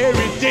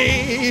every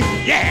day,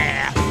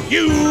 yeah.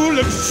 You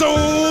look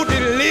so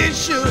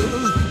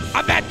delicious,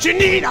 I bet you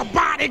need a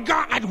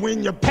bodyguard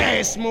when you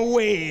pass my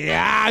way.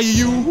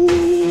 You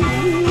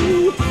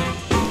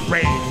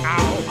bring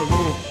out the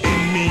wolf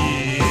in me.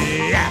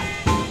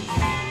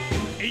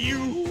 You.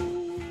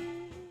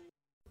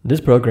 This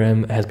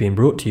program has been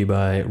brought to you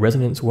by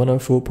Resonance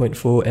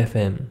 104.4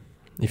 FM.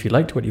 If you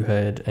liked what you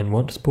heard and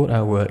want to support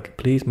our work,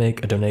 please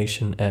make a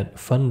donation at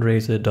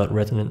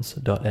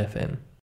fundraiser.resonance.fm.